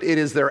attitude, it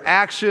is their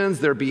actions,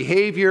 their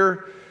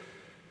behavior,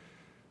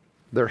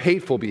 their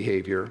hateful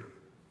behavior.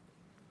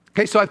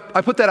 Okay, so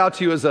I put that out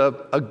to you as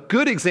a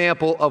good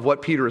example of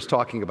what Peter is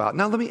talking about.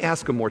 Now let me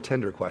ask a more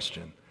tender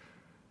question.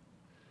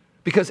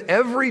 Because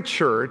every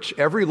church,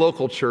 every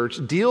local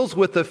church, deals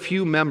with a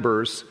few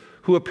members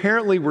who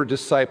apparently were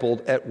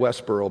discipled at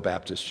Westboro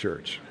Baptist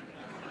Church.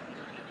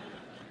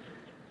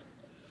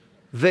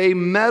 They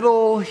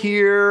meddle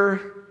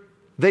here,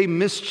 they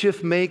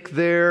mischief make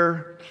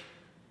there.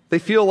 They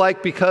feel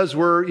like because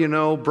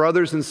we're,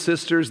 brothers and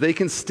sisters, they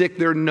can stick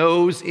their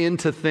nose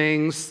into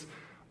things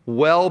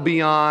well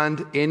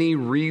beyond any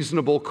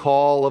reasonable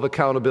call of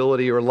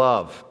accountability or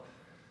love.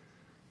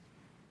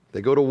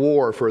 They go to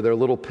war for their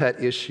little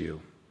pet issue.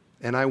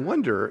 And I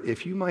wonder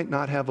if you might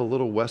not have a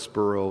little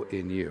Westboro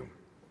in you.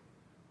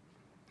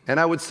 And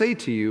I would say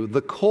to you,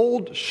 the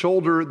cold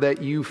shoulder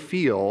that you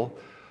feel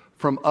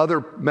from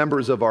other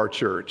members of our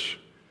church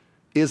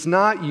is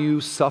not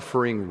you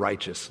suffering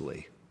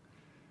righteously.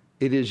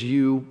 It is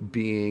you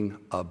being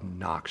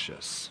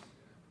obnoxious.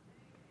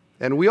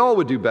 And we all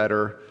would do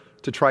better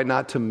to try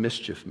not to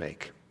mischief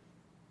make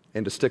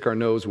and to stick our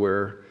nose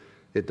where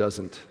it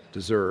doesn't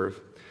deserve.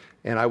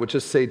 And I would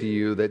just say to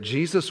you that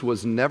Jesus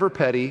was never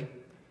petty,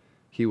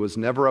 he was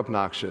never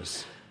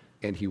obnoxious,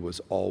 and he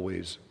was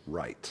always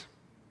right.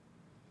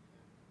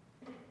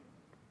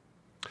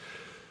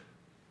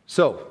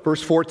 So,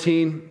 verse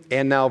 14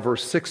 and now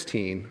verse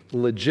 16,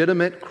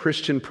 legitimate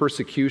Christian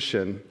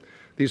persecution.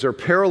 These are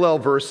parallel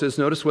verses.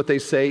 Notice what they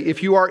say.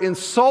 If you are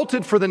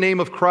insulted for the name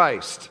of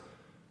Christ,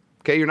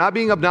 okay, you're not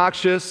being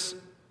obnoxious,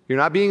 you're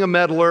not being a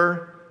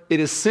meddler, it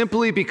is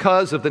simply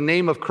because of the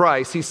name of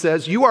Christ. He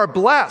says, you are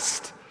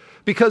blessed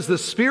because the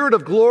Spirit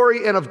of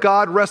glory and of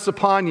God rests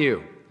upon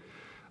you.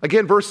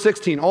 Again, verse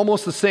 16,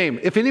 almost the same.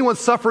 If anyone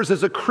suffers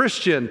as a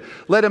Christian,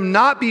 let him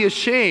not be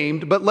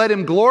ashamed, but let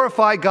him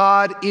glorify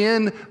God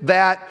in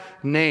that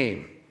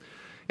name.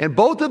 And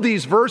both of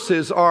these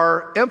verses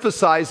are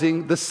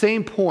emphasizing the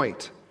same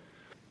point,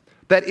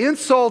 that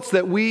insults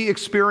that we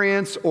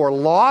experience or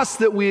loss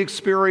that we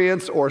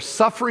experience or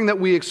suffering that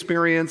we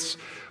experience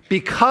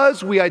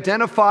because we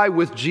identify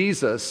with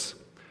Jesus,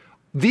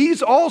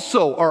 these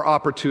also are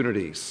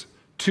opportunities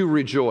to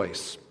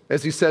rejoice.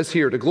 As he says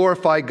here, to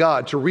glorify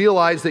God, to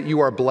realize that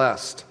you are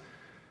blessed.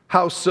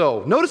 How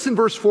so? Notice in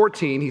verse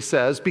 14, he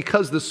says,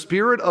 because the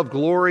Spirit of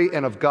glory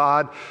and of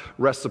God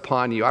rests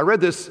upon you. I read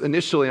this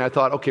initially and I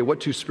thought, okay,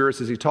 what two spirits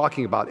is he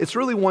talking about? It's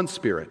really one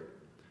Spirit,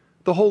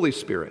 the Holy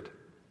Spirit.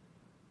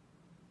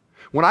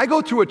 When I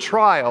go through a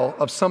trial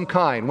of some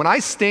kind, when I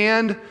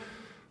stand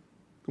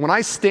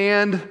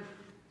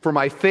for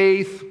my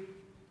faith,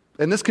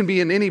 and this can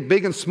be in any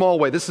big and small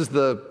way. This is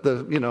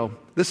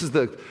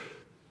the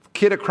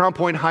kid at Crown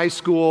Point High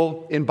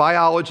School in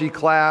biology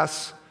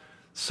class,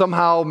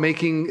 somehow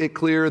making it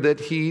clear that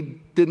he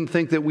didn't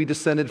think that we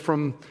descended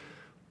from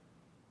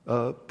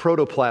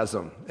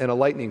protoplasm and a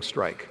lightning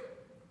strike.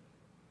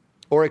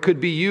 Or it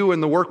could be you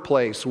in the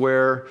workplace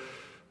where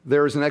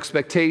there's an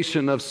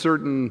expectation of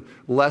certain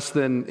less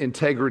than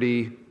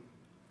integrity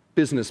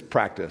business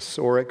practice.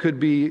 Or it could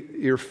be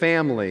your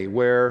family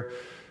where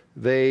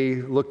they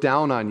look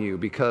down on you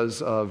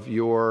because of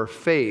your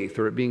faith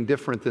or it being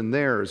different than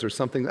theirs or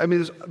something. I mean,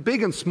 there's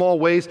big and small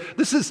ways.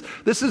 This is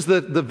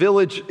the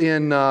village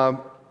in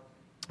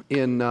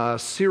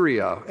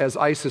Syria as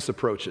ISIS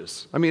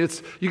approaches. I mean,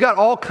 you got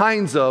all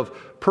kinds of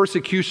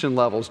persecution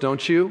levels,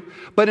 don't you?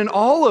 But in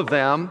all of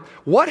them,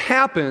 what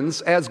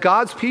happens as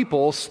God's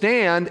people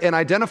stand and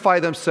identify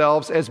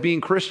themselves as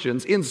being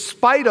Christians in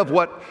spite of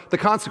what the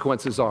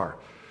consequences are?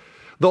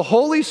 The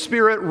Holy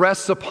Spirit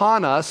rests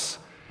upon us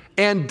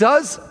and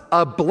does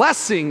a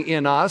blessing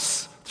in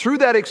us through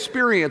that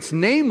experience.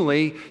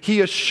 Namely, he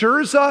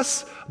assures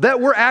us that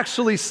we're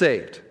actually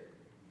saved.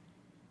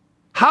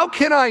 How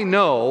can I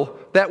know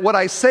that what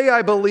I say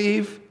I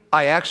believe,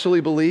 I actually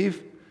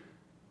believe?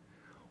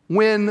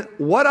 When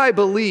what I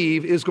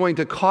believe is going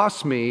to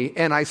cost me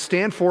and I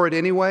stand for it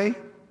anyway,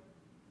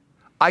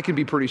 I can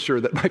be pretty sure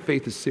that my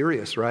faith is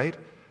serious, right?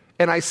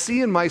 And I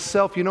see in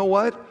myself, you know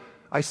what?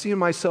 I see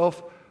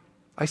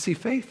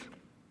faith.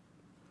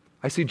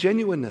 I see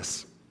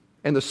genuineness.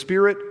 And the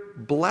Spirit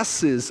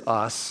blesses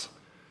us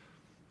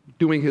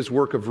doing his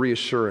work of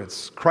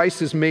reassurance.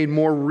 Christ is made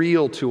more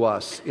real to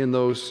us in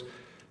those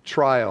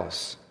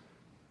trials,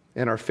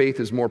 and our faith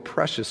is more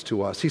precious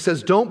to us. He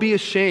says, don't be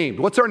ashamed.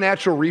 What's our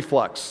natural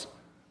reflex,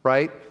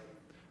 right?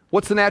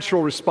 What's the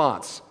natural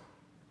response?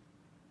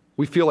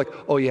 We feel like,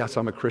 oh yes,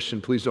 I'm a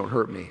Christian, please don't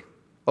hurt me.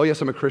 Oh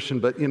yes, I'm a Christian,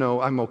 but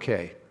I'm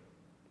okay.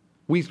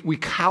 We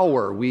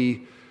cower,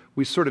 we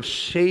sort of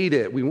shade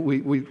it.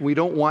 We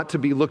don't want to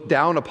be looked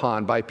down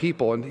upon by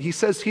people. And he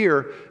says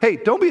here, hey,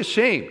 don't be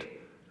ashamed.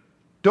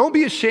 Don't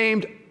be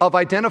ashamed of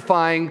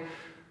identifying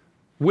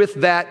with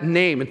that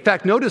name. In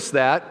fact, notice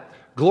that.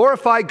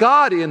 Glorify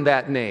God in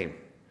that name.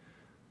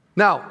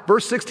 Now,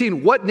 verse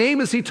 16, what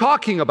name is he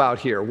talking about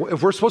here?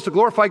 If we're supposed to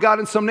glorify God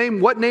in some name,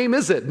 what name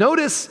is it?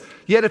 Notice,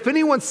 yet if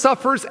anyone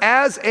suffers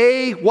as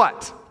a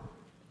what?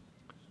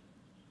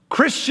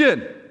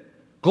 Christian.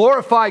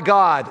 Glorify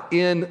God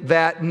in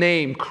that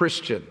name,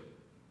 Christian.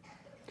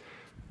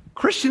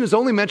 Christian is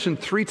only mentioned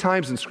 3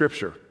 times in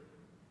Scripture,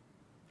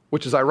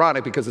 which is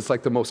ironic because it's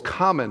like the most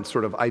common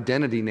sort of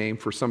identity name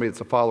for somebody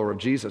that's a follower of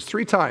Jesus.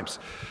 3 times.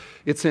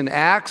 It's in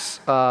Acts.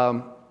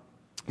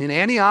 In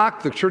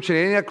Antioch, the church in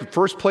Antioch, the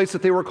first place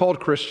that they were called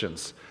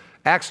Christians.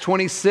 Acts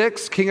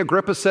 26, King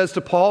Agrippa says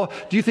to Paul,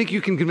 do you think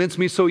you can convince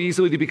me so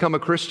easily to become a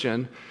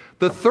Christian?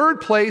 The third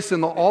place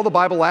in all the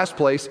Bible, last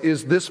place,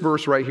 is this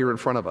verse right here in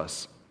front of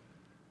us.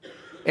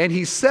 And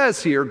he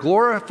says here,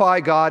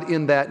 glorify God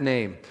in that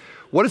name.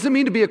 What does it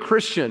mean to be a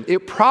Christian?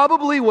 It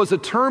probably was a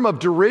term of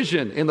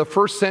derision in the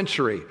first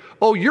century.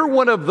 Oh, you're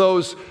one of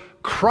those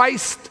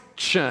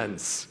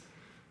Christians,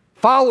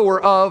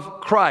 follower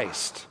of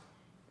Christ.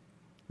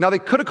 Now, they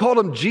could have called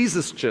them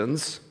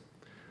Jesusians,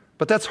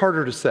 but that's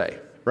harder to say,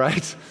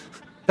 right?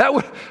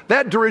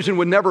 That derision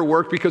would never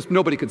work because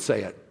nobody could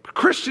say it.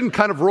 Christian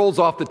kind of rolls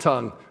off the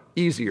tongue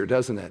easier,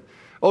 doesn't it?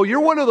 Oh, you're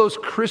one of those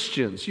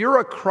Christians. You're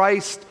a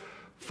Christ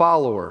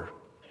follower.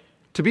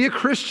 To be a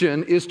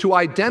Christian is to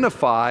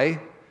identify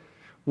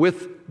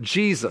with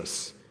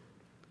Jesus,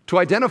 to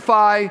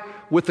identify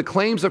with the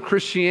claims of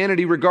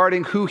Christianity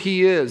regarding who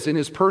he is in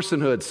his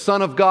personhood,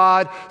 Son of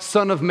God,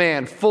 Son of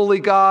Man,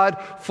 fully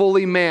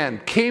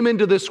man, came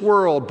into this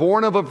world,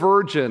 born of a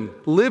virgin,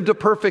 lived a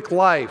perfect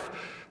life,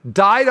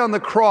 died on the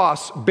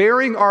cross,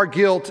 bearing our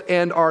guilt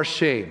and our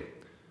shame,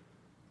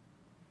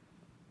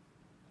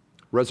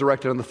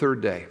 resurrected on the third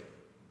day,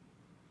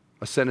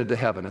 ascended to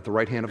heaven at the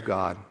right hand of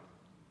God,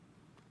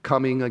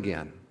 coming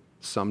again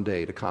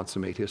someday to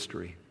consummate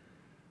history.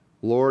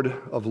 Lord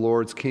of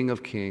lords, King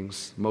of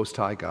kings, Most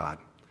High God.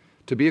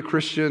 To be a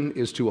Christian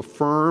is to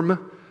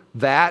affirm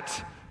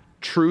that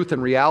truth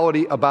and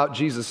reality about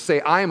Jesus. Say,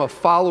 I am a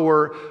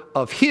follower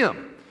of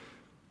him.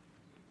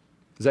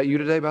 Is that you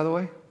today, by the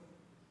way?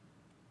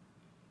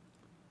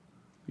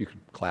 You could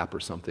clap or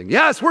something.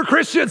 Yes, we're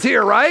Christians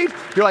here, right?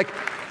 You're like,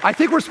 I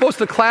think we're supposed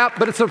to clap,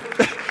 but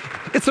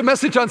it's a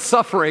message on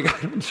suffering.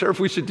 I'm not sure if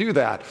we should do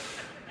that.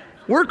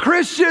 We're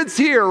Christians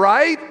here,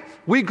 right?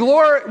 We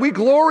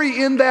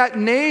glory in that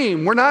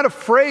name. We're not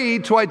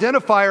afraid to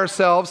identify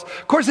ourselves.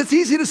 Of course, it's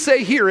easy to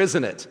say here,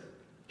 isn't it?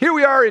 Here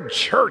we are in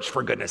church,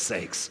 for goodness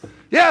sakes.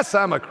 Yes,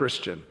 I'm a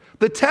Christian.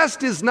 The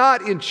test is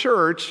not in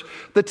church.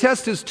 The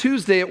test is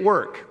Tuesday at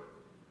work.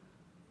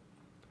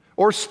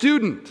 Or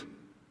student,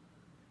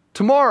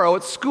 tomorrow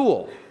at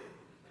school.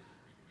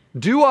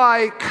 Do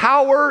I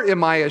cower?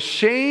 Am I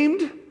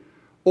ashamed?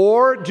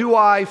 Or do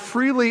I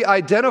freely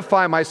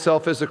identify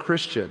myself as a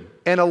Christian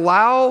and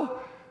allow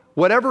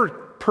whatever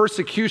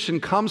persecution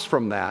comes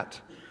from that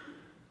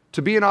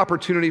to be an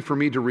opportunity for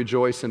me to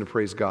rejoice and to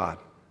praise God,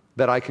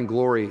 that I can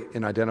glory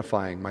in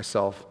identifying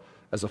myself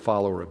as a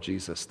follower of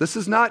Jesus? This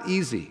is not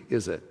easy,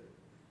 is it?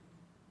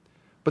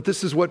 But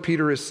this is what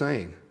Peter is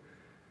saying.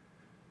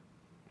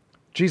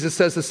 Jesus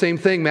says the same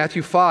thing,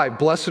 Matthew 5,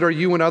 blessed are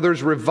you when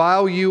others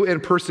revile you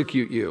and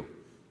persecute you.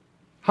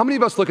 How many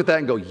of us look at that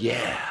and go,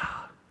 yeah?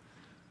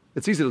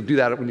 It's easy to do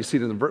that when you see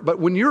it in the verse. But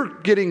when you're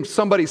getting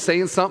somebody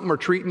saying something or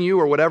treating you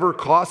or whatever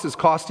cost is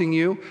costing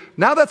you,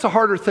 now that's a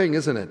harder thing,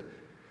 isn't it?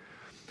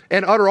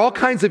 And utter all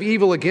kinds of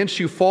evil against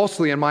you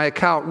falsely on my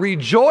account.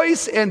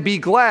 Rejoice and be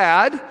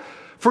glad,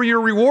 for your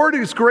reward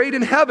is great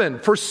in heaven.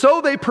 For so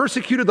they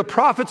persecuted the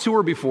prophets who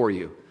were before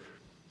you.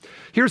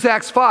 Here's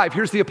Acts 5.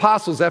 Here's the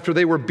apostles after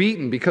they were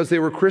beaten because they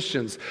were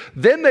Christians.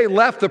 Then they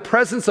left the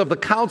presence of the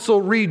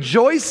council,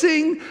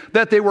 rejoicing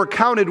that they were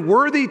counted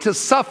worthy to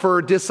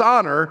suffer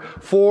dishonor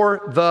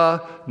for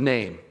the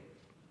name.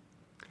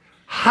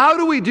 How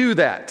do we do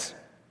that?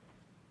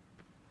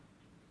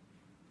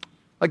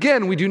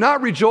 Again, we do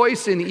not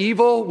rejoice in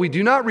evil. We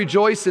do not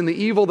rejoice in the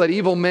evil that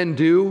evil men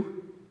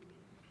do.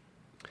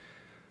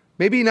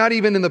 Maybe not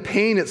even in the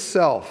pain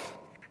itself.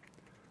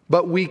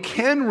 But we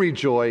can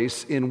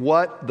rejoice in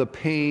what the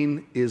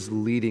pain is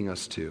leading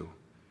us to.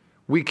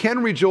 We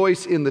can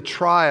rejoice in the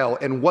trial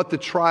and what the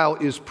trial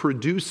is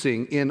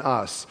producing in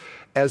us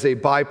as a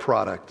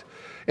byproduct.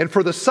 And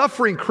for the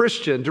suffering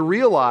Christian to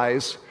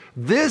realize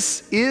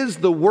this is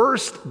the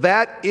worst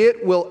that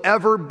it will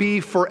ever be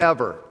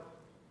forever.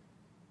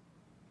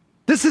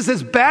 This is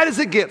as bad as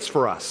it gets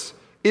for us,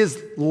 is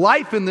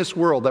life in this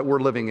world that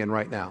we're living in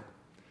right now.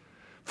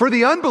 For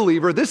the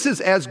unbeliever, this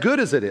is as good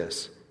as it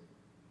is.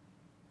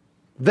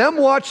 Them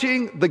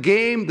watching the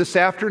game this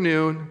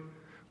afternoon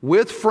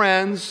with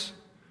friends,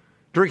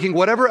 drinking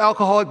whatever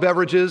alcoholic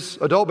beverages,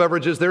 adult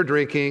beverages they're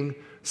drinking,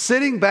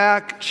 sitting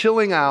back,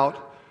 chilling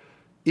out,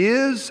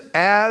 is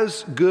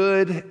as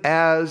good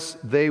as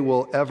they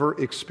will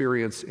ever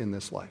experience in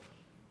this life.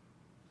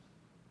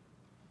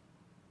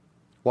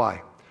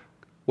 Why?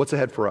 What's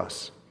ahead for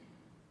us?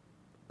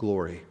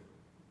 Glory.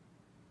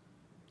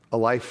 A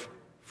life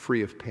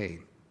free of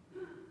pain.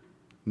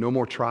 No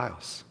more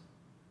trials.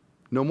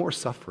 No more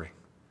suffering.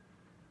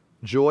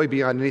 Joy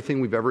beyond anything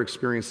we've ever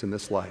experienced in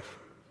this life.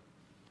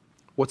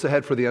 What's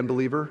ahead for the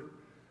unbeliever?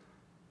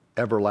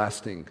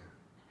 Everlasting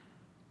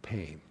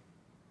pain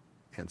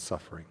and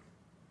suffering.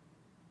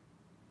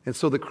 And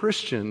so the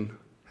Christian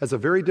has a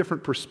very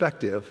different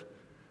perspective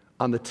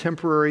on the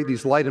temporary,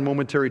 these light and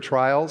momentary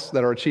trials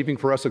that are achieving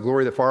for us a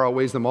glory that far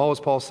outweighs them all,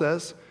 as Paul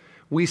says.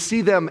 We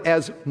see them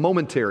as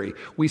momentary.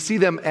 We see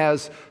them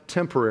as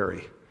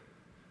temporary.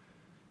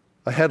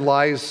 Ahead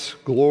lies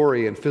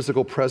glory and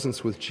physical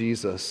presence with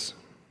Jesus.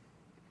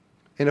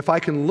 And if I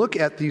can look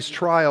at these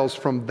trials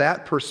from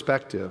that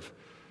perspective,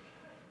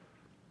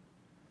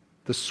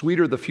 the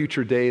sweeter the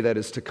future day that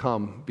is to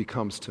come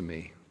becomes to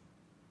me.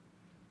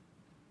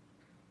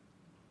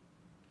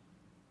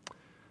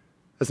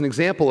 As an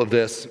example of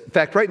this, in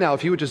fact, right now,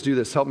 if you would just do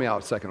this, help me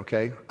out a second,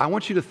 okay? I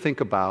want you to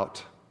think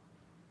about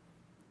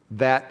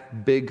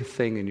that big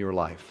thing in your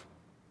life.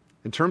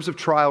 In terms of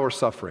trial or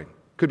suffering,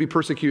 could be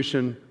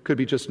persecution, could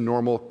be just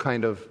normal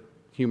kind of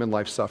human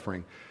life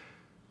suffering.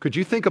 Could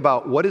you think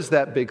about what is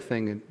that big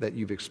thing that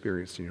you've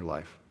experienced in your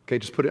life? Okay,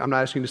 just put it, I'm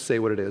not asking you to say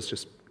what it is,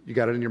 just, you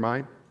got it in your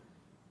mind?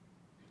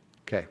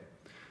 Okay.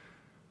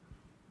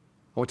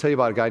 I want to tell you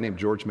about a guy named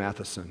George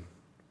Matheson.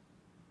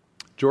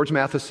 George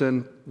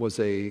Matheson was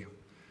a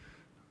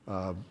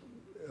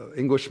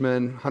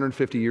Englishman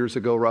 150 years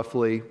ago,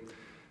 roughly,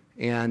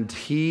 and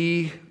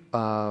he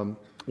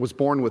was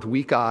born with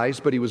weak eyes,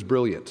 but he was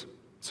brilliant.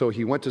 So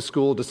he went to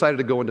school, decided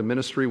to go into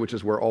ministry, which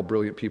is where all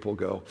brilliant people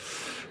go.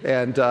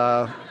 And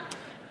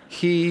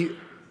he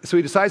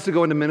decides to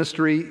go into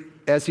ministry.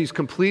 As he's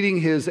completing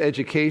his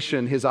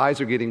education, his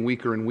eyes are getting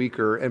weaker and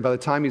weaker, and by the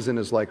time he's in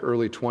his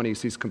early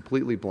 20s, he's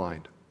completely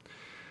blind.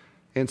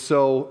 And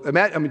so,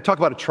 talk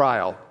about a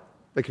trial.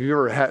 Like, if you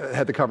ever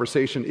had the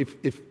conversation,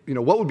 if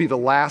what would be the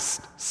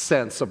last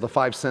sense of the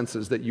five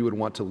senses that you would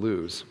want to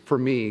lose? For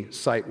me,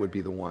 sight would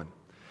be the one.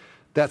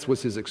 That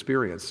was his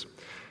experience.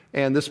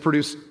 And this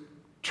produced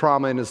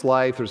trauma in his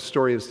life. There's a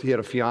story of he had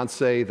a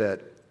fiancée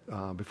that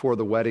before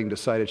the wedding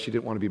decided she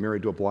didn't want to be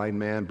married to a blind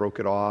man, broke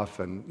it off,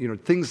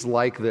 and things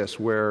like this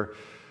where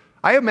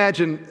I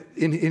imagine,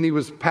 and he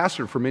was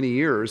pastored for many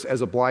years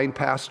as a blind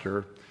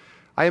pastor,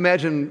 I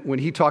imagine when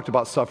he talked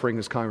about suffering,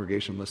 his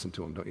congregation listened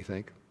to him, don't you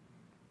think?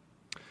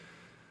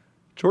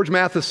 George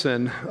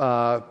Matheson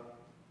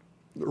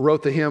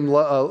wrote the hymn,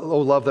 "Oh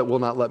Love That Will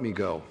Not Let Me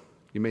Go."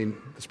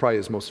 It's probably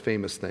his most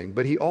famous thing.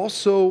 But he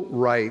also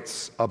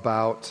writes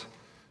about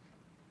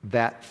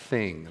that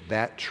thing,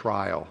 that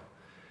trial.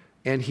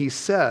 And he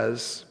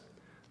says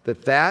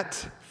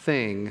that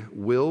thing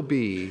will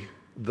be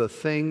the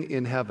thing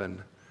in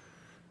heaven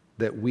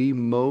that we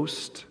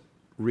most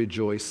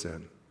rejoice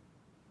in.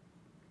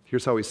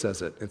 Here's how he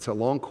says it. It's a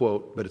long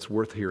quote, but it's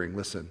worth hearing.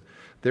 Listen.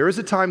 "There is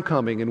a time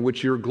coming in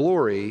which your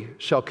glory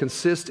shall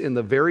consist in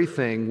the very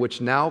thing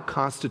which now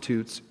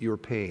constitutes your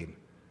pain.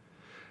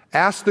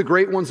 Ask the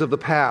great ones of the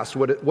past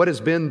what has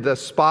been the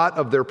spot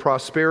of their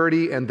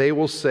prosperity, and they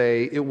will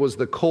say, 'It was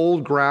the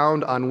cold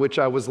ground on which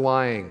I was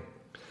lying.'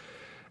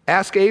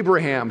 Ask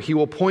Abraham, he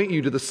will point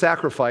you to the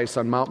sacrifice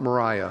on Mount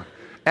Moriah.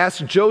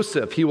 Ask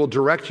Joseph, he will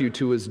direct you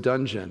to his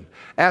dungeon.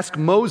 Ask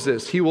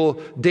Moses, he will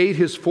date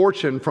his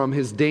fortune from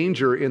his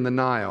danger in the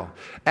Nile.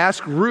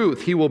 Ask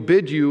Ruth, he will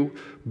bid you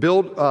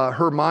build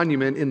her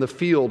monument in the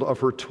field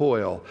of her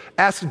toil.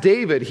 Ask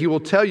David, he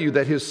will tell you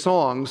that his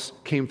songs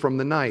came from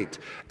the night.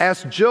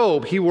 Ask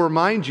Job, he will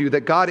remind you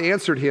that God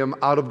answered him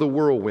out of the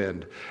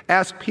whirlwind.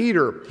 Ask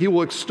Peter, he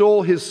will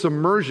extol his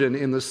submersion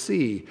in the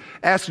sea.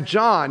 Ask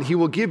John, he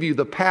will give you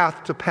the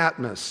path to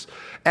Patmos.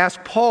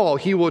 Ask Paul,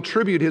 he will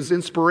attribute his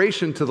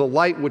inspiration to the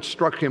light which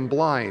struck him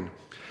blind.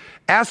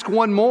 Ask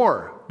one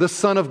more, the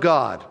Son of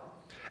God.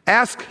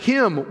 Ask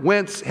him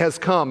whence has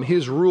come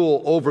his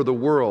rule over the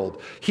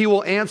world. He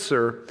will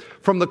answer,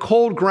 'From the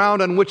cold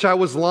ground on which I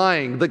was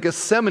lying, the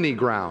Gethsemane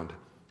ground.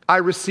 I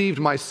received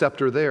my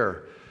scepter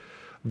there.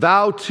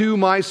 Thou too,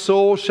 my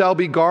soul, shall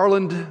be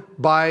garlanded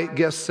by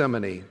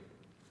Gethsemane.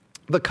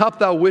 The cup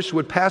thou wish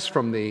would pass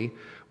from thee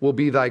will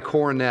be thy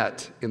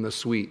coronet in the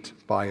sweet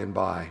by and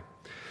by.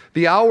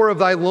 The hour of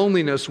thy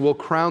loneliness will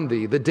crown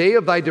thee. The day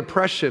of thy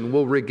depression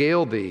will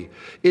regale thee.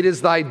 It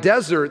is thy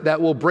desert that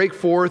will break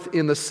forth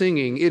in the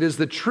singing. It is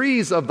the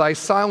trees of thy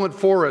silent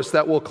forest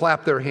that will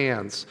clap their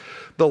hands.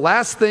 The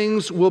last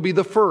things will be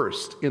the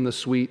first in the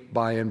sweet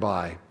by and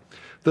by.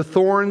 The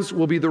thorns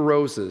will be the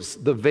roses.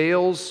 The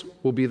vales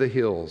will be the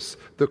hills.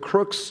 The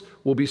crooks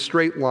will be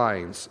straight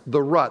lines.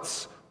 The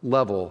ruts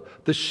level.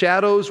 The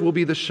shadows will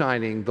be the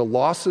shining. The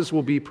losses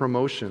will be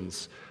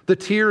promotions. The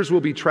tears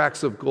will be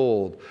tracts of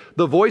gold.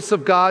 The voice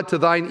of God to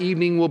thine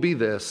evening will be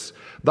this: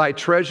 Thy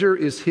treasure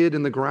is hid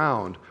in the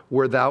ground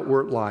where thou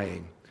wert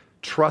lying.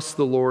 Trust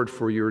the Lord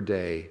for your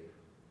day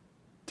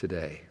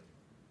today."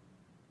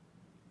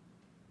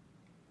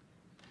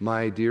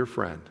 My dear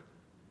friend,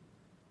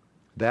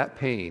 that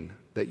pain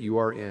that you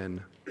are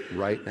in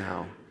right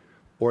now,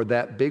 or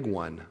that big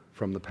one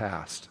from the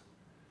past,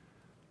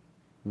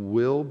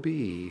 will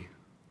be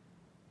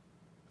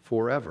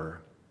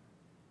forever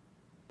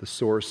the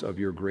source of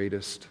your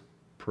greatest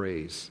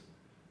praise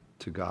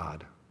to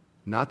God.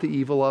 Not the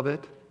evil of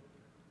it,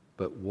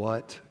 but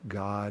what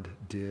God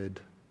did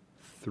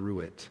through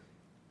it.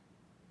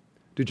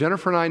 Do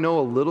Jennifer and I know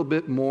a little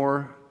bit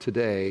more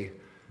today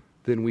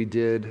than we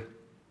did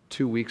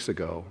 2 weeks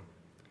ago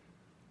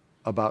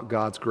about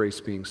God's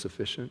grace being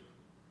sufficient?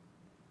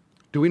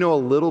 Do we know a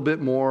little bit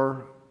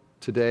more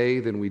today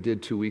than we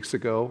did 2 weeks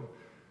ago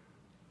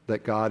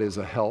that God is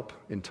a help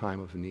in time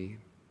of need?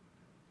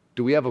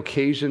 Do we have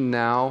occasion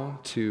now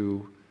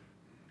to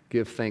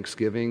give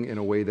thanksgiving in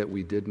a way that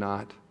we did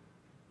not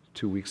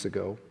 2 weeks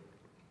ago?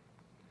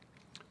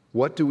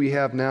 What do we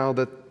have now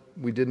that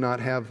we did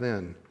not have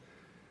then?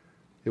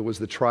 It was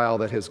the trial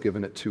that has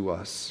given it to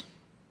us.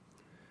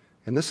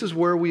 And this is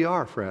where we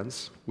are,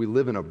 friends. We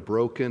live in a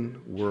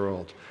broken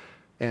world.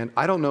 And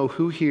I don't know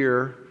who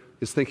here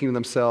is thinking to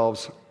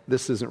themselves,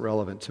 this isn't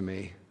relevant to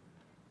me.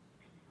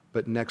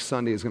 But next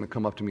Sunday is going to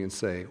come up to me and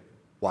say,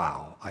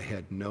 wow, I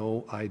had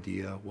no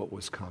idea what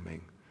was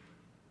coming.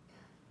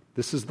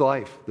 This is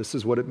life. This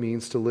is what it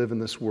means to live in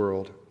this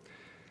world.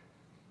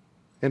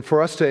 And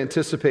for us to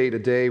anticipate a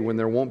day when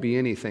there won't be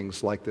any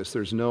things like this,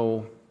 there's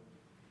no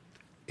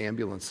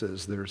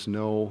ambulances, there's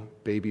no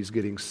babies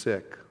getting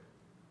sick,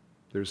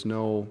 there's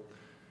no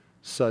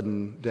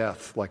sudden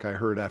death like I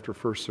heard after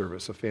first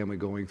service, a family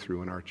going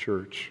through in our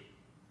church.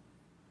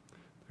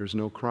 There's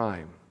no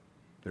crime,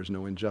 there's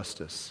no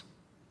injustice,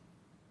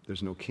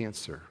 there's no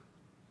cancer.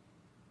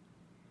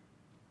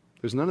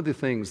 There's none of the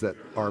things that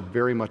are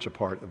very much a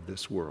part of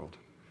this world,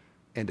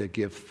 and to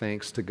give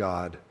thanks to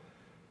God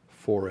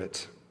for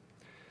it.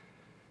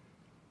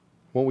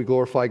 Won't we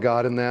glorify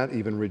God in that,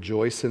 even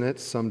rejoice in it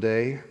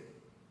someday?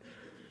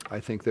 I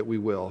think that we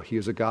will. He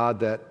is a God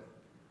that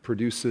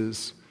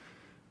produces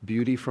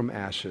beauty from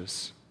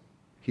ashes.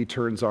 He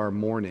turns our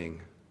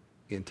mourning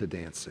into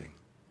dancing.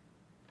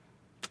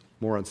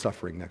 More on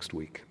suffering next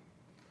week.